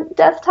Electron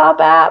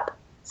desktop app.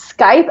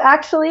 Skype,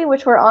 actually,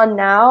 which we're on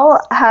now,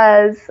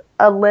 has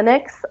a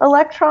Linux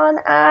Electron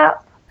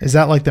app. Is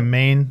that like the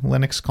main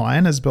Linux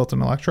client is built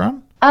in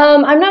Electron?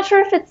 I'm not sure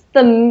if it's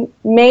the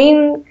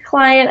main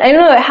client. I don't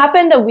know. It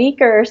happened a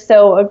week or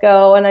so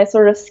ago, and I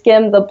sort of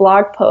skimmed the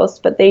blog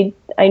post, but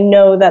I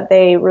know that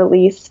they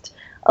released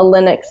a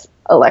Linux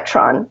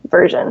Electron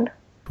version.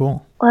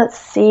 Cool. Let's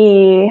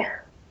see.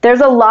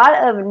 There's a lot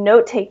of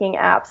note-taking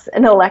apps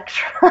in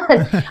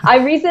Electron.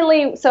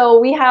 So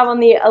we have on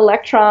the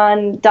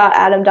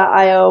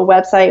electron.atom.io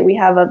website, we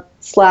have a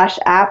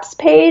 /apps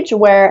page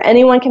where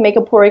anyone can make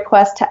a pull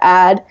request to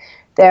add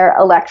their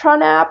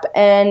Electron app.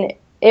 And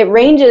it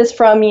ranges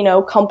from,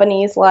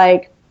 companies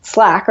like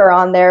Slack are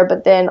on there,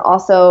 but then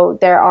also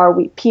there are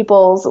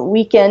people's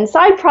weekend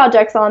side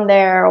projects on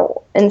there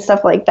and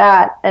stuff like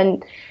that.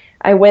 And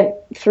I went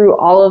through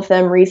all of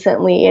them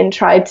recently and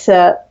tried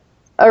to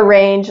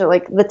arrange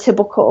like the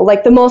typical,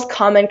 like the most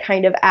common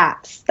kind of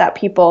apps that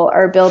people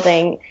are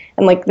building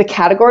and like the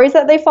categories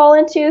that they fall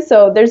into.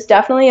 So there's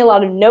definitely a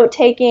lot of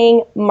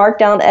note-taking,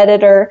 markdown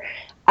editor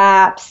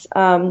apps,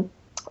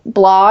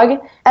 blog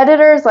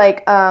editors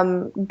like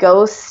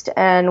Ghost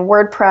and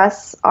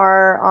WordPress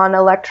are on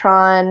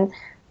Electron.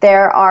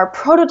 There are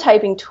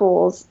prototyping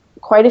tools,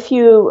 quite a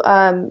few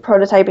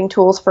prototyping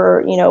tools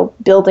for,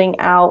 building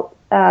out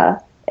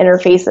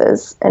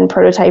interfaces and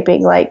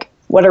prototyping like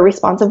what a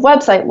responsive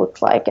website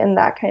looks like and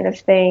that kind of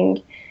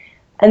thing.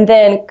 And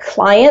then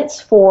clients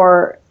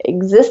for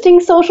existing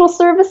social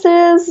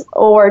services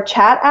or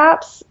chat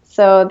apps.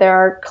 So there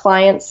are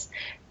clients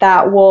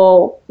that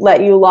will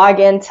let you log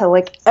into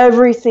like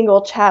every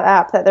single chat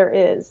app that there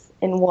is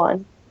in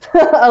one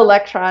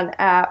Electron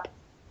app.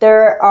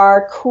 There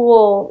are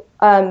cool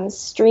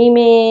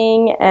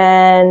streaming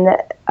and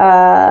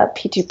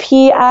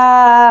P2P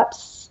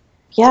apps.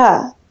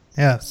 Yeah.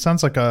 Yeah,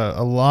 sounds like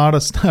a lot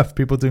of stuff.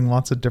 People doing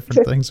lots of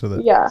different things with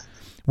it. Yeah.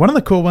 One of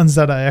the cool ones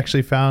that I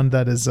actually found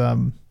that is, I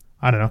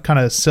don't know, kind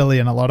of silly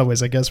in a lot of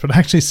ways, I guess, but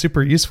actually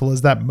super useful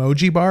is that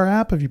Mojibar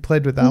app. Have you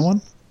played with that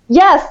one?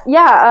 Yes.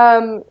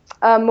 Yeah.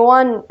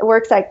 Moan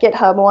works at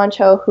GitHub, Moan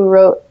Cho, who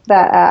wrote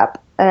that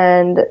app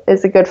and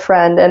is a good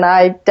friend. And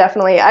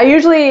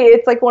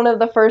it's like one of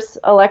the first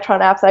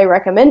Electron apps I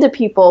recommend to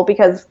people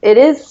because it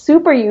is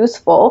super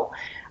useful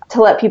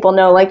to let people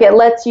know. Like it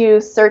lets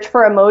you search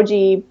for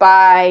emoji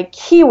by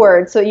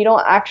keyword, so you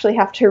don't actually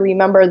have to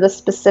remember the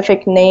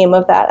specific name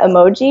of that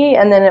emoji,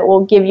 and then it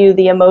will give you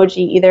the emoji,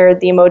 either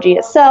the emoji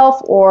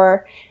itself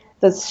or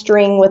the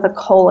string with a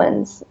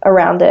colons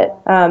around it.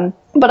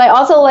 But I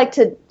also like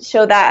to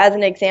show that as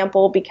an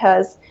example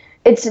because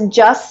it's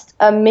just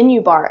a menu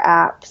bar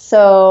app.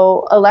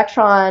 So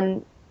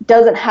Electron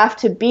doesn't have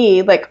to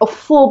be like a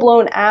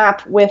full-blown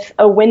app with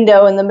a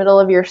window in the middle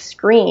of your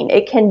screen.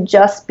 It can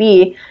just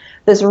be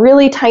this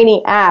really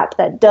tiny app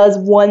that does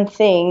one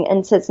thing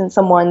and sits in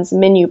someone's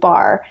menu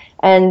bar.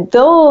 And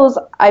those,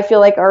 I feel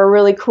like, are a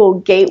really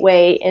cool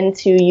gateway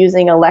into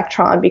using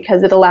Electron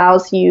because it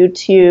allows you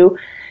to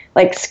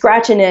like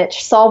scratch an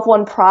itch, solve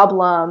one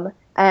problem,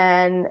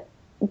 and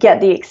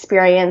get the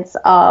experience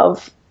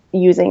of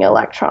using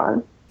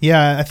Electron.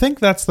 Yeah, I think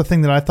that's the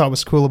thing that I thought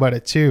was cool about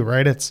it too,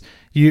 right? It's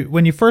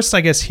when you first,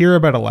 I guess, hear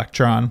about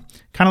Electron,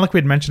 kind of like we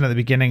had mentioned at the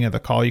beginning of the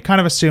call, you kind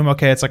of assume,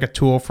 okay, it's like a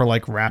tool for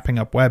like wrapping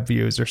up web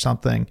views or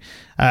something.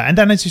 And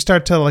then as you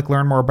start to like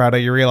learn more about it,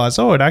 you realize,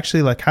 oh, it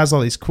actually like has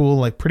all these cool,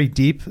 like pretty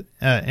deep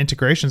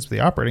integrations with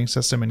the operating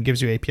system and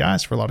gives you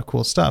APIs for a lot of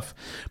cool stuff.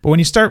 But when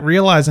you start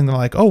realizing that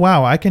like, oh,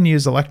 wow, I can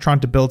use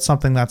Electron to build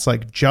something that's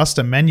like just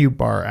a menu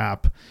bar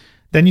app,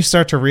 then you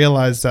start to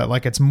realize that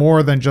like it's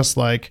more than just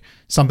like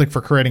something for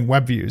creating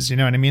web views. You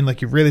know what I mean?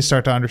 Like you really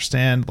start to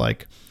understand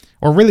like,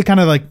 or really kind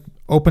of like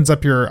opens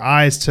up your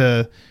eyes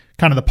to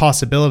kind of the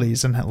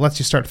possibilities and lets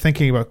you start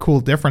thinking about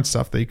cool different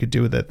stuff that you could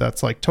do with it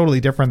that's like totally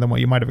different than what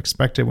you might have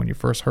expected when you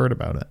first heard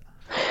about it.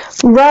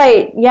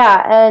 Right.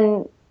 Yeah.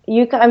 And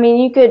you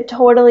could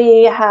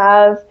totally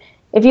have,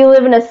 if you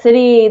live in a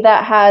city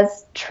that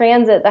has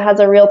transit that has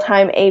a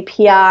real-time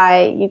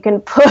API, you can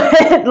put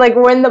like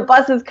when the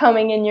bus is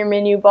coming in your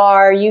menu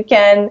bar, you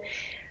can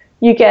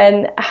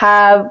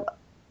have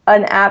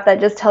an app that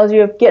just tells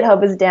you if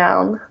GitHub is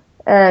down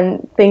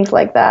and things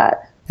like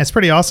that. It's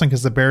pretty awesome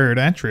because the barrier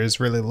to entry is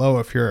really low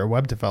if you're a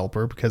web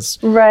developer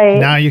because right.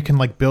 Now you can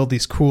like build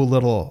these cool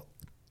little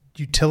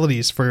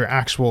utilities for your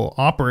actual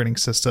operating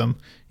system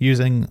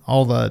using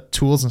all the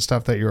tools and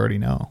stuff that you already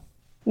know.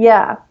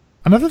 Yeah.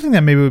 Another thing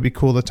that maybe would be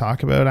cool to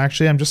talk about,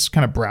 actually, I'm just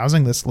kind of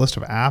browsing this list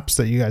of apps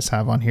that you guys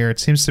have on here. It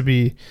seems to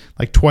be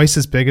like twice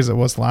as big as it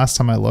was last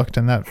time I looked,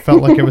 and that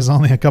felt like it was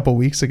only a couple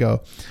weeks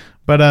ago.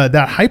 But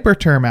that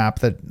Hyperterm app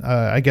that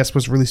I guess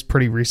was released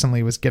pretty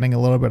recently was getting a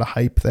little bit of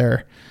hype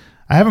there.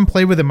 I haven't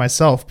played with it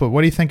myself, but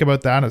what do you think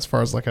about that as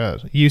far as like a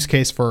use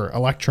case for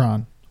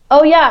Electron?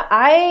 Oh yeah,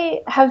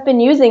 I have been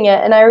using it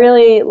and I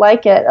really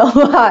like it a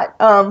lot.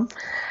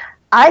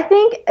 I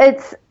think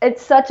it's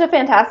such a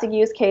fantastic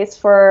use case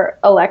for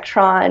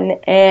Electron,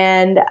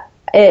 and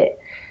it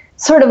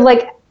sort of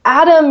like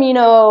Atom,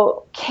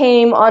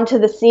 came onto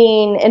the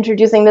scene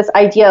introducing this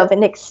idea of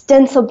an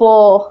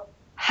extensible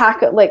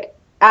like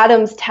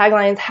Atom's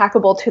tagline is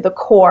hackable to the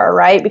core,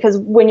 right? Because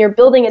when you're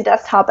building a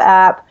desktop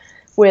app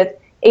with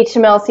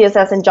HTML,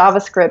 CSS, and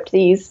JavaScript,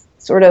 these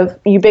sort of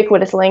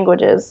ubiquitous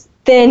languages,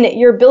 then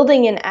you're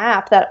building an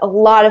app that a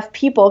lot of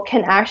people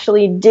can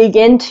actually dig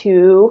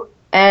into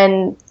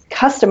and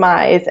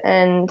customize,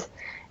 and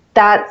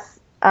that's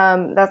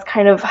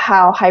kind of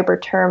how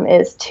Hyperterm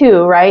is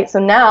too, right? So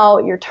now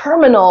your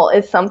terminal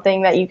is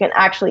something that you can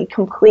actually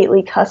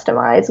completely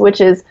customize,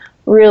 which is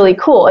really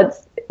cool.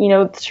 It's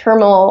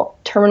terminal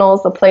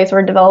is the place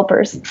where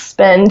developers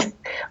spend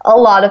a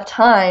lot of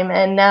time,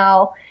 and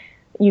now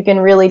you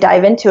can really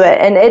dive into it,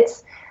 and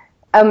it's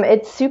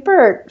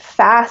super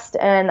fast,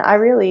 and I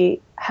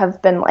really have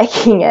been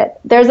liking it.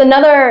 There's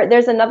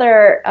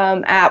another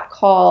app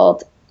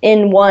called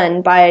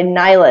In1 by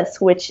Nihilus,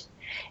 which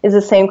is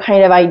the same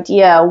kind of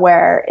idea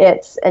where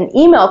it's an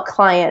email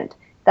client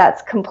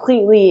that's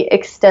completely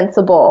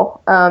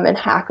extensible and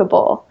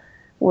hackable,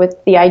 with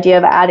the idea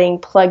of adding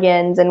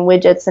plugins and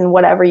widgets and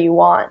whatever you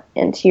want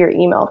into your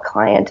email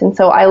client. And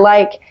so I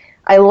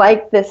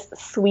like this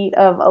suite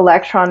of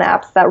Electron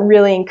apps that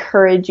really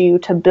encourage you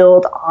to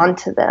build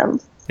onto them.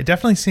 It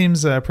definitely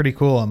seems pretty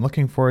cool. I'm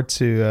looking forward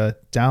to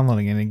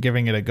downloading it and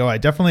giving it a go. I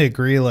definitely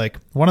agree. Like,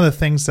 one of the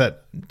things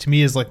that to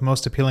me is like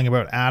most appealing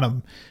about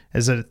Atom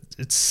is that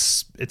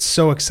it's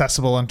so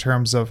accessible in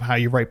terms of how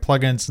you write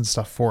plugins and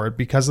stuff for it,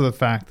 because of the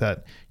fact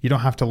that you don't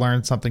have to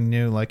learn something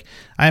new. Like,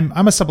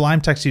 I'm a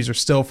Sublime Text user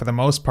still for the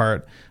most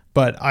part,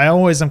 but I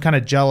always am kind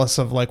of jealous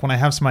of, like, when I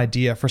have some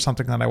idea for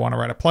something that I want to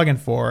write a plugin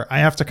for, I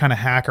have to kind of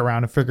hack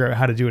around and figure out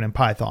how to do it in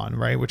Python,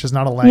 right? Which is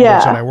not a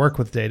language that I work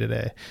with day to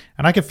day.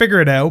 And I can figure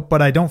it out,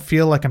 but I don't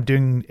feel like I'm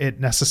doing it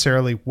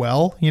necessarily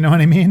well. You know what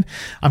I mean?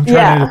 I'm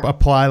trying to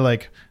apply,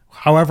 like,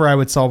 however I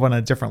would solve in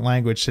a different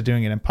language to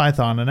doing it in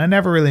Python. And I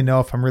never really know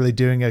if I'm really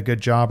doing a good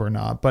job or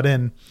not. But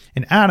in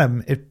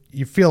Atom,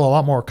 you feel a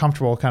lot more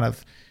comfortable kind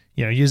of,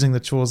 using the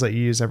tools that you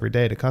use every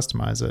day to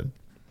customize it.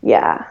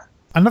 Yeah.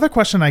 Another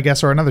question, I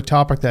guess, or another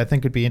topic that I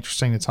think would be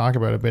interesting to talk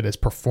about a bit is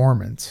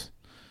performance.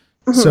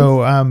 Mm-hmm.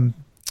 So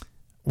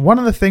one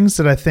of the things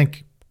that I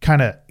think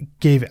kind of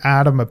gave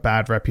Atom a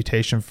bad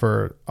reputation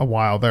for a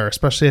while there,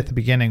 especially at the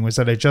beginning, was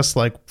that it just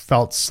like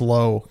felt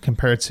slow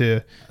compared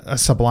to a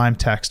Sublime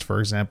Text,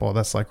 for example,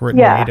 that's like written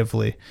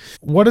natively.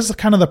 What is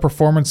kind of the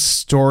performance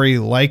story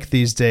like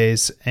these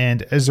days?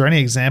 And is there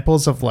any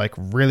examples of like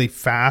really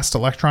fast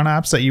Electron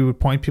apps that you would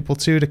point people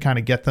to kind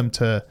of get them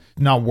to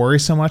not worry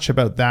so much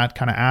about that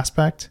kind of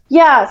aspect?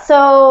 Yeah,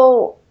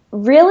 so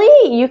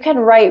really you can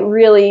write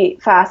really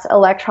fast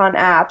Electron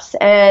apps.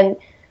 And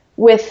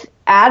with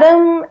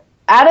Atom,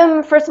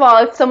 first of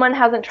all, if someone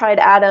hasn't tried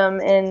Atom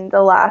in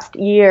the last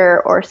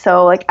year or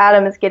so, like,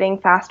 Atom is getting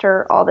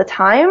faster all the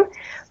time.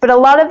 But a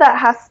lot of that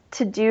has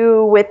to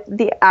do with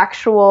the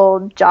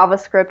actual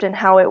JavaScript and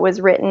how it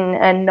was written,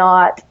 and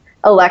not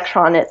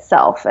Electron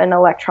itself and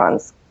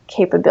Electron's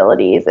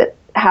capabilities. It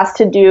has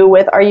to do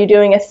with, are you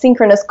doing a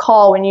synchronous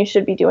call when you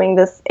should be doing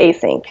this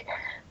async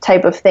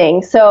type of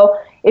thing? So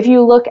if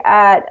you look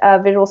at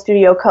Visual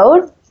Studio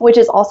Code, which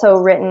is also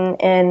written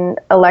in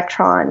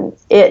Electron,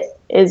 it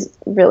is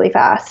really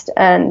fast.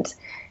 And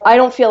I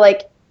don't feel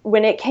like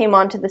when it came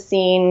onto the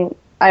scene,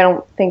 I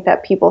don't think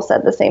that people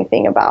said the same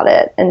thing about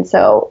it. And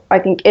so I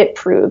think it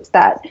proves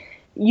that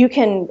you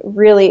can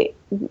really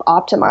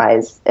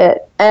optimize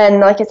it.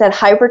 And like I said,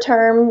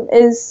 Hyperterm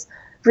is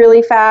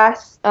really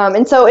fast.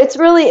 And so it's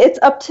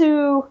up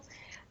to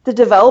the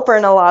developer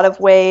in a lot of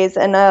ways.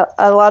 And a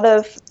lot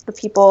of the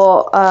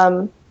people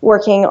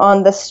working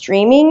on the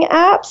streaming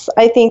apps,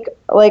 I think,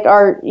 like,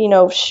 are,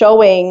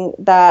 showing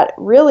that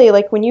really,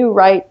 like, when you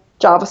write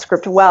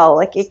JavaScript well,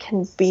 like, it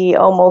can be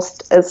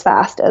almost as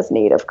fast as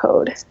native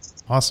code.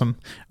 Awesome.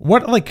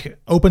 What, like,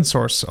 open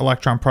source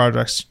Electron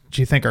projects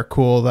do you think are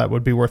cool that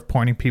would be worth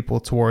pointing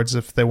people towards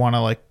if they want to,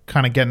 like,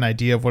 kind of get an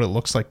idea of what it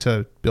looks like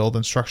to build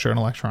and structure an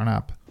Electron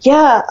app?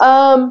 Yeah.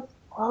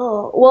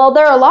 Well,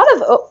 there are a lot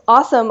of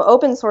awesome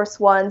open source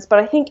ones, but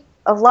I think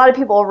a lot of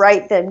people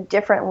write them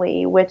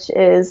differently, which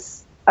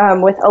is,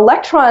 with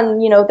Electron,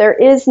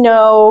 there's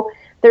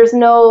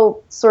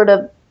no sort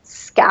of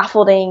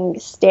scaffolding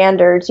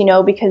standards,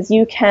 because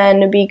you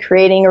can be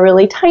creating a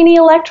really tiny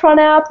Electron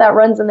app that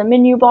runs in the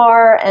menu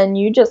bar and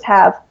you just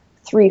have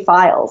 3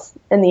 files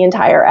in the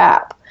entire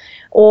app.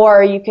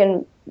 Or you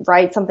can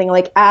write something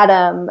like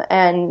Atom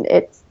and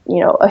it's,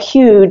 a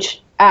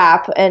huge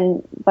app,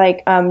 and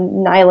like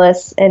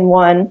Nihilus and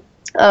One,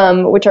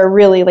 which are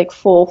really like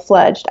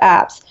full-fledged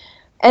apps.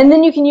 And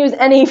then you can use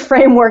any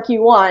framework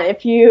you want.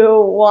 If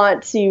you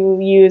want to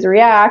use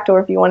React,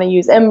 or if you want to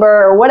use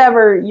Ember, or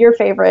whatever your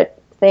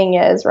favorite thing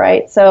is,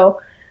 right?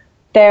 So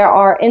there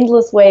are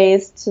endless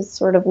ways to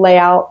sort of lay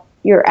out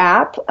your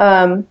app.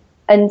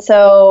 And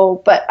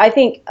so, but I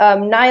think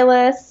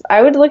Nihilus,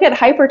 I would look at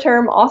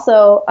Hyperterm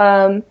also,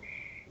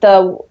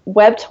 the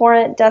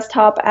WebTorrent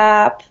desktop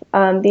app.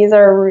 These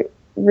are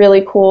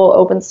really cool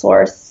open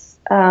source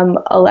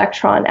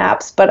Electron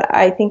apps, but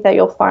I think that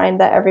you'll find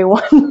that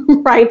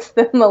everyone writes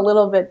them a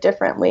little bit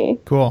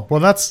differently. Cool. Well,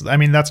 that's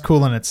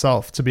cool in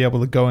itself to be able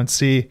to go and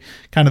see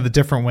kind of the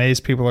different ways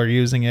people are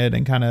using it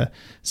and kind of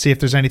see if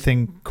there's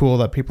anything cool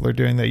that people are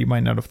doing that you might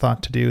not have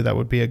thought to do that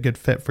would be a good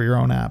fit for your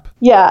own app.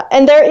 Yeah,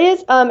 and there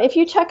is, if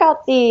you check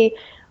out the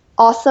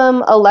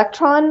Awesome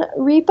Electron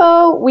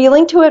repo, we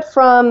link to it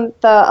from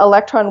the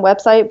Electron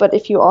website, but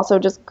if you also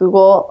just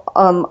Google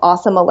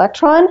Awesome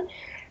Electron,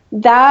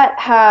 that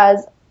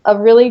has a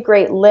really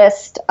great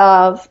list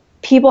of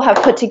people have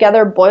put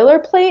together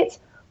boilerplates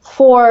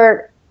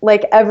for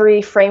like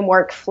every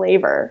framework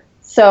flavor.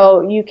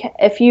 So you can,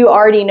 if you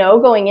already know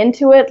going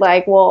into it,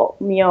 like, well,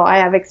 I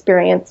have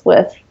experience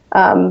with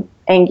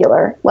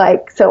Angular,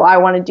 like, so I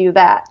want to do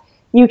that.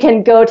 You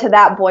can go to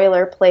that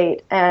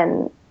boilerplate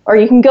or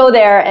you can go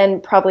there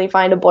and probably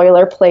find a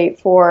boilerplate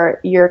for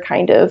your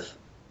kind of,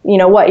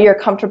 what you're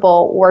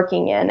comfortable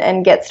working in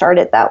and get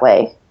started that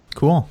way.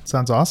 Cool.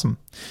 Sounds awesome.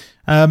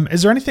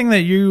 Is there anything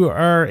that you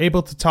are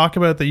able to talk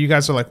about that you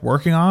guys are like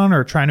working on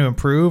or trying to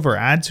improve or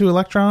add to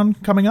Electron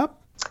coming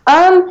up?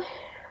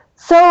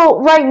 So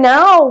right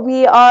now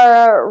we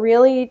are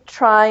really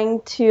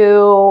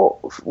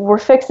we're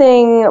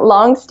fixing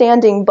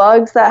long-standing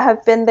bugs that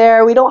have been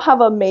there. We don't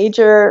have a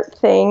major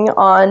thing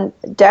on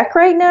deck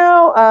right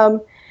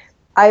now.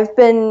 I've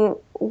been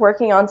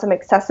working on some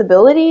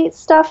accessibility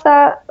stuff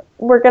that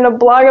we're going to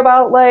blog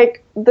about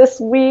like this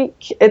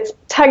week. It's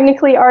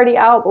technically already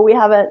out, but we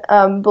haven't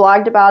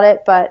blogged about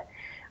it. But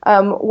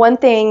one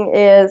thing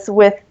is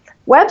with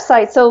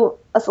websites, so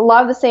a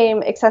lot of the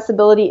same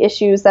accessibility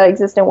issues that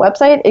exist in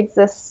website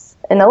exists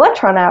in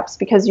Electron apps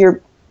because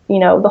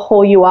the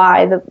whole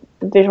UI, the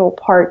visual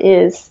part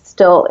is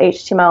still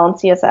HTML and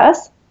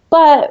CSS.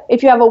 But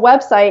if you have a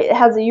website, it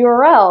has a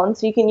URL, and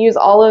so you can use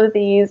all of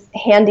these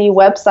handy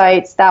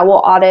websites that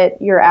will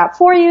audit your app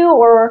for you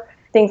or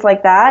things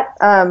like that.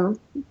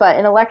 But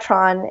in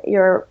Electron,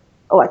 your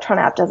Electron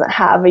app doesn't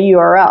have a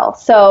URL.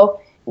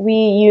 So we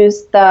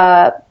use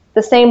the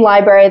same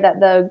library that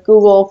the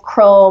Google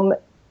Chrome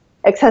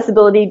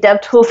Accessibility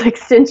DevTools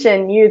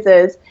extension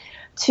uses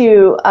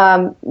to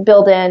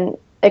build in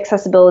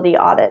accessibility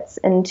audits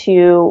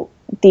into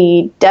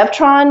the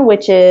Devtron,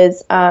 which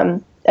is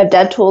a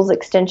DevTools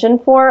extension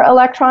for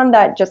Electron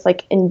that just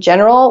like in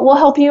general will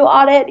help you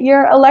audit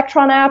your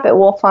Electron app. It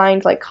will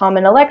find like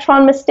common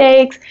Electron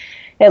mistakes.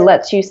 It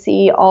lets you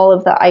see all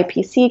of the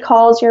IPC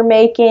calls you're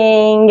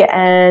making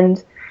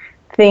and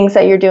things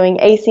that you're doing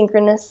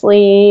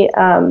asynchronously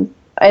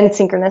and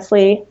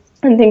synchronously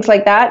and things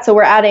like that. So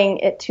we're adding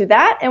it to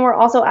that, and we're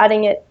also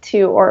adding it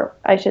to, or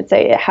I should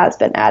say it has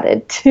been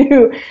added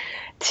to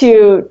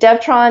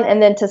Devtron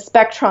and then to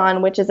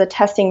Spectron, which is a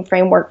testing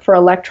framework for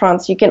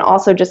Electron. So you can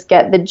also just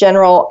get the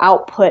general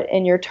output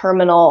in your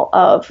terminal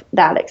of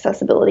that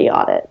accessibility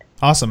audit.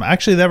 Awesome.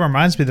 Actually, that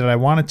reminds me that I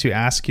wanted to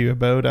ask you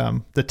about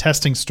the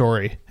testing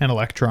story in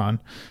Electron.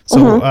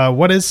 So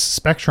what is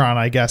Spectron,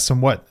 I guess,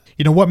 and what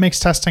makes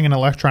testing an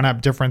Electron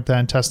app different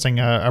than testing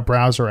a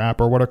browser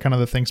app, or what are kind of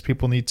the things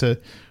people need to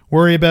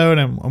worry about,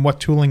 and what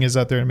tooling is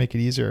out there to make it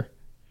easier?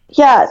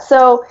 Yeah,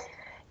 so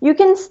you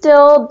can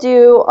still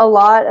do a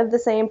lot of the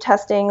same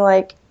testing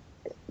like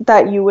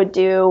that you would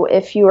do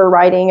if you were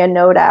writing a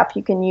Node app.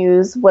 You can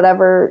use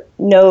whatever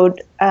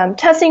Node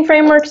testing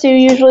frameworks you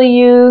usually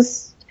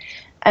use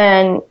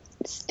and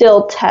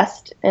still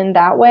test in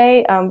that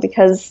way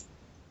because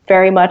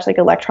very much like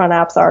Electron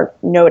apps are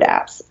Node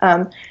apps.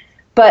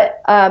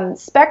 But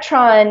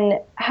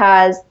Spectron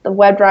has the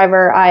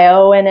WebDriver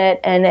I/O in it,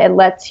 and it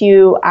lets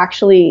you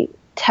actually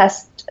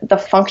test the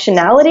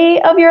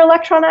functionality of your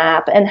Electron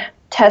app and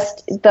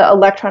test the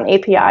Electron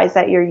APIs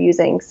that you're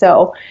using.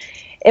 So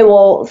it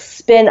will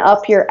spin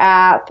up your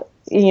app.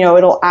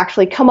 It'll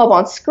actually come up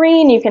on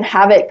screen. You can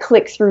have it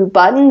click through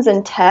buttons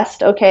and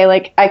test, okay,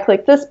 like I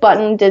clicked this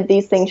button, did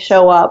these things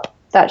show up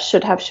that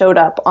should have showed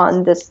up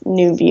on this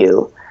new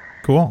view?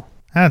 Cool.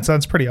 That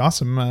sounds pretty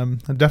awesome. I'm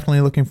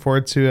definitely looking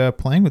forward to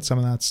playing with some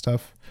of that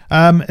stuff.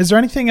 Is there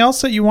anything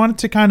else that you wanted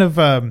to kind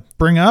of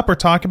bring up or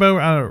talk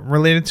about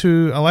related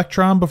to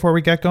Electron before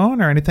we get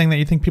going, or anything that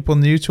you think people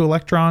new to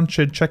Electron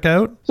should check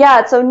out?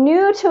 Yeah, so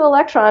new to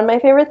Electron, my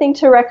favorite thing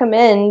to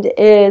recommend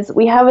is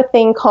we have a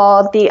thing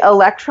called the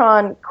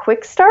Electron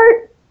Quick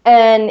Start,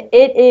 and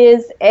it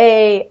is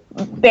a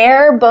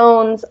bare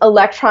bones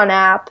Electron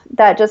app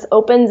that just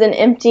opens an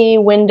empty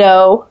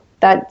window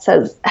that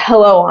says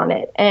hello on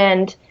it,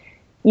 and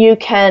you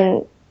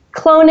can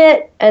clone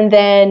it and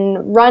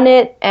then run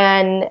it,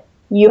 and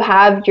you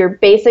have your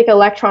basic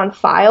Electron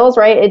files,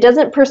 right? It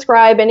doesn't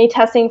prescribe any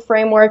testing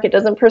framework. It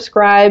doesn't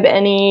prescribe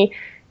any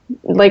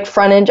like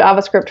front-end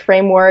JavaScript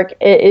framework.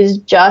 It is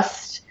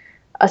just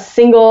a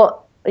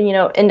single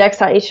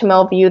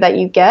index.html view that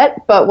you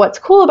get. But what's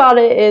cool about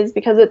it is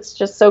because it's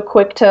just so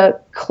quick to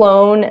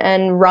clone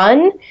and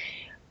run,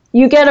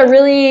 you get a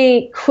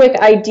really quick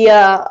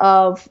idea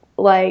of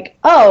like,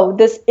 oh,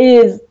 this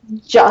is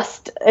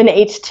just an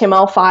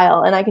HTML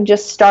file and I can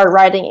just start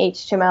writing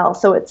HTML.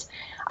 So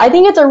I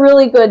think it's a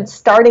really good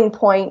starting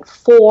point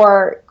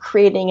for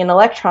creating an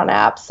Electron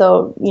app.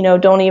 So,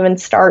 don't even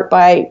start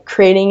by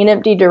creating an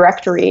empty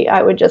directory.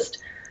 I would just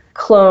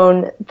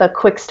clone the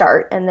quick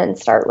start and then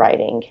start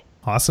writing.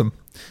 Awesome.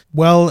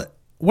 Well,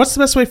 what's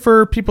the best way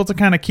for people to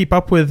kind of keep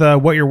up with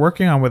what you're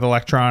working on with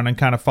Electron and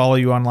kind of follow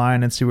you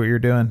online and see what you're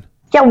doing?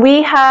 Yeah,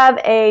 we have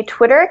a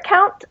Twitter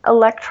account,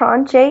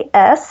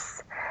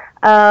 ElectronJS,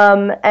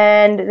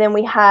 and then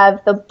we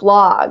have the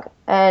blog.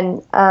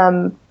 And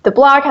the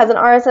blog has an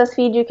RSS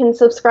feed you can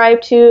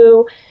subscribe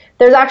to.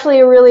 There's actually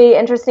a really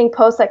interesting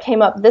post that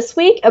came up this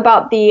week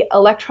about the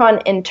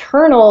Electron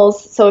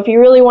internals. So if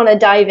you really want to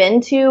dive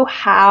into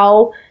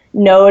how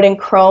Node and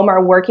Chrome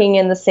are working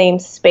in the same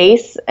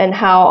space and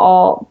how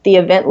all the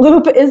event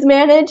loop is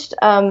managed,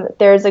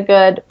 there's a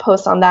good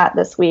post on that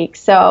this week.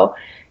 So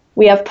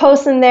we have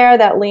posts in there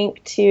that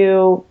link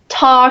to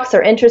talks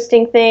or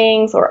interesting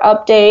things or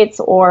updates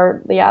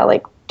or,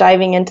 like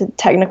diving into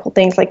technical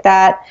things like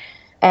that.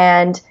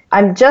 And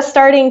I'm just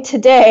starting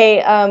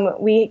today.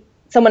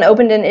 Someone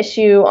opened an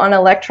issue on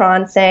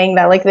Electron saying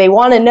that like they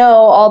want to know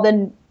all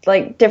the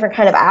like different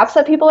kind of apps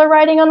that people are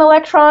writing on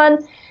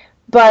Electron,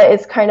 but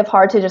it's kind of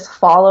hard to just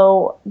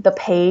follow the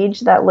page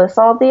that lists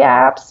all the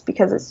apps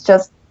because it's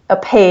just a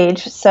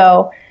page.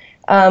 So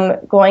I'm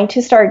going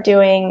to start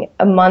doing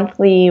a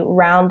monthly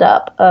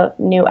roundup of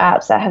new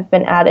apps that have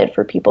been added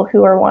for people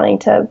who are wanting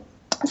to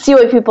see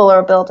what people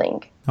are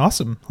building.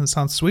 Awesome. That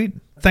sounds sweet.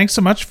 Thanks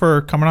so much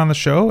for coming on the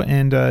show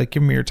and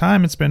giving me your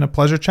time. It's been a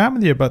pleasure chatting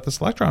with you about this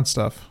Electron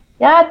stuff.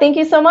 Yeah, thank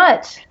you so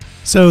much.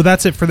 So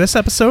that's it for this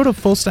episode of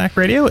Full Stack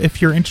Radio.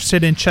 If you're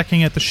interested in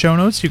checking out the show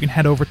notes, you can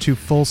head over to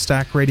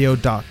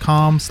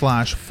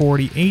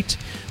fullstackradio.com/48.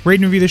 Rate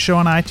and review the show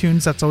on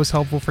iTunes. That's always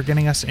helpful for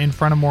getting us in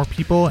front of more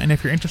people. And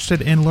if you're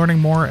interested in learning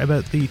more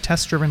about the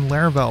test-driven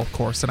Laravel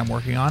course that I'm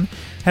working on,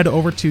 head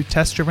over to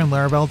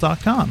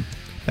testdrivenlaravel.com.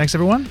 Thanks,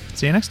 everyone.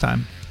 See you next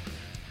time.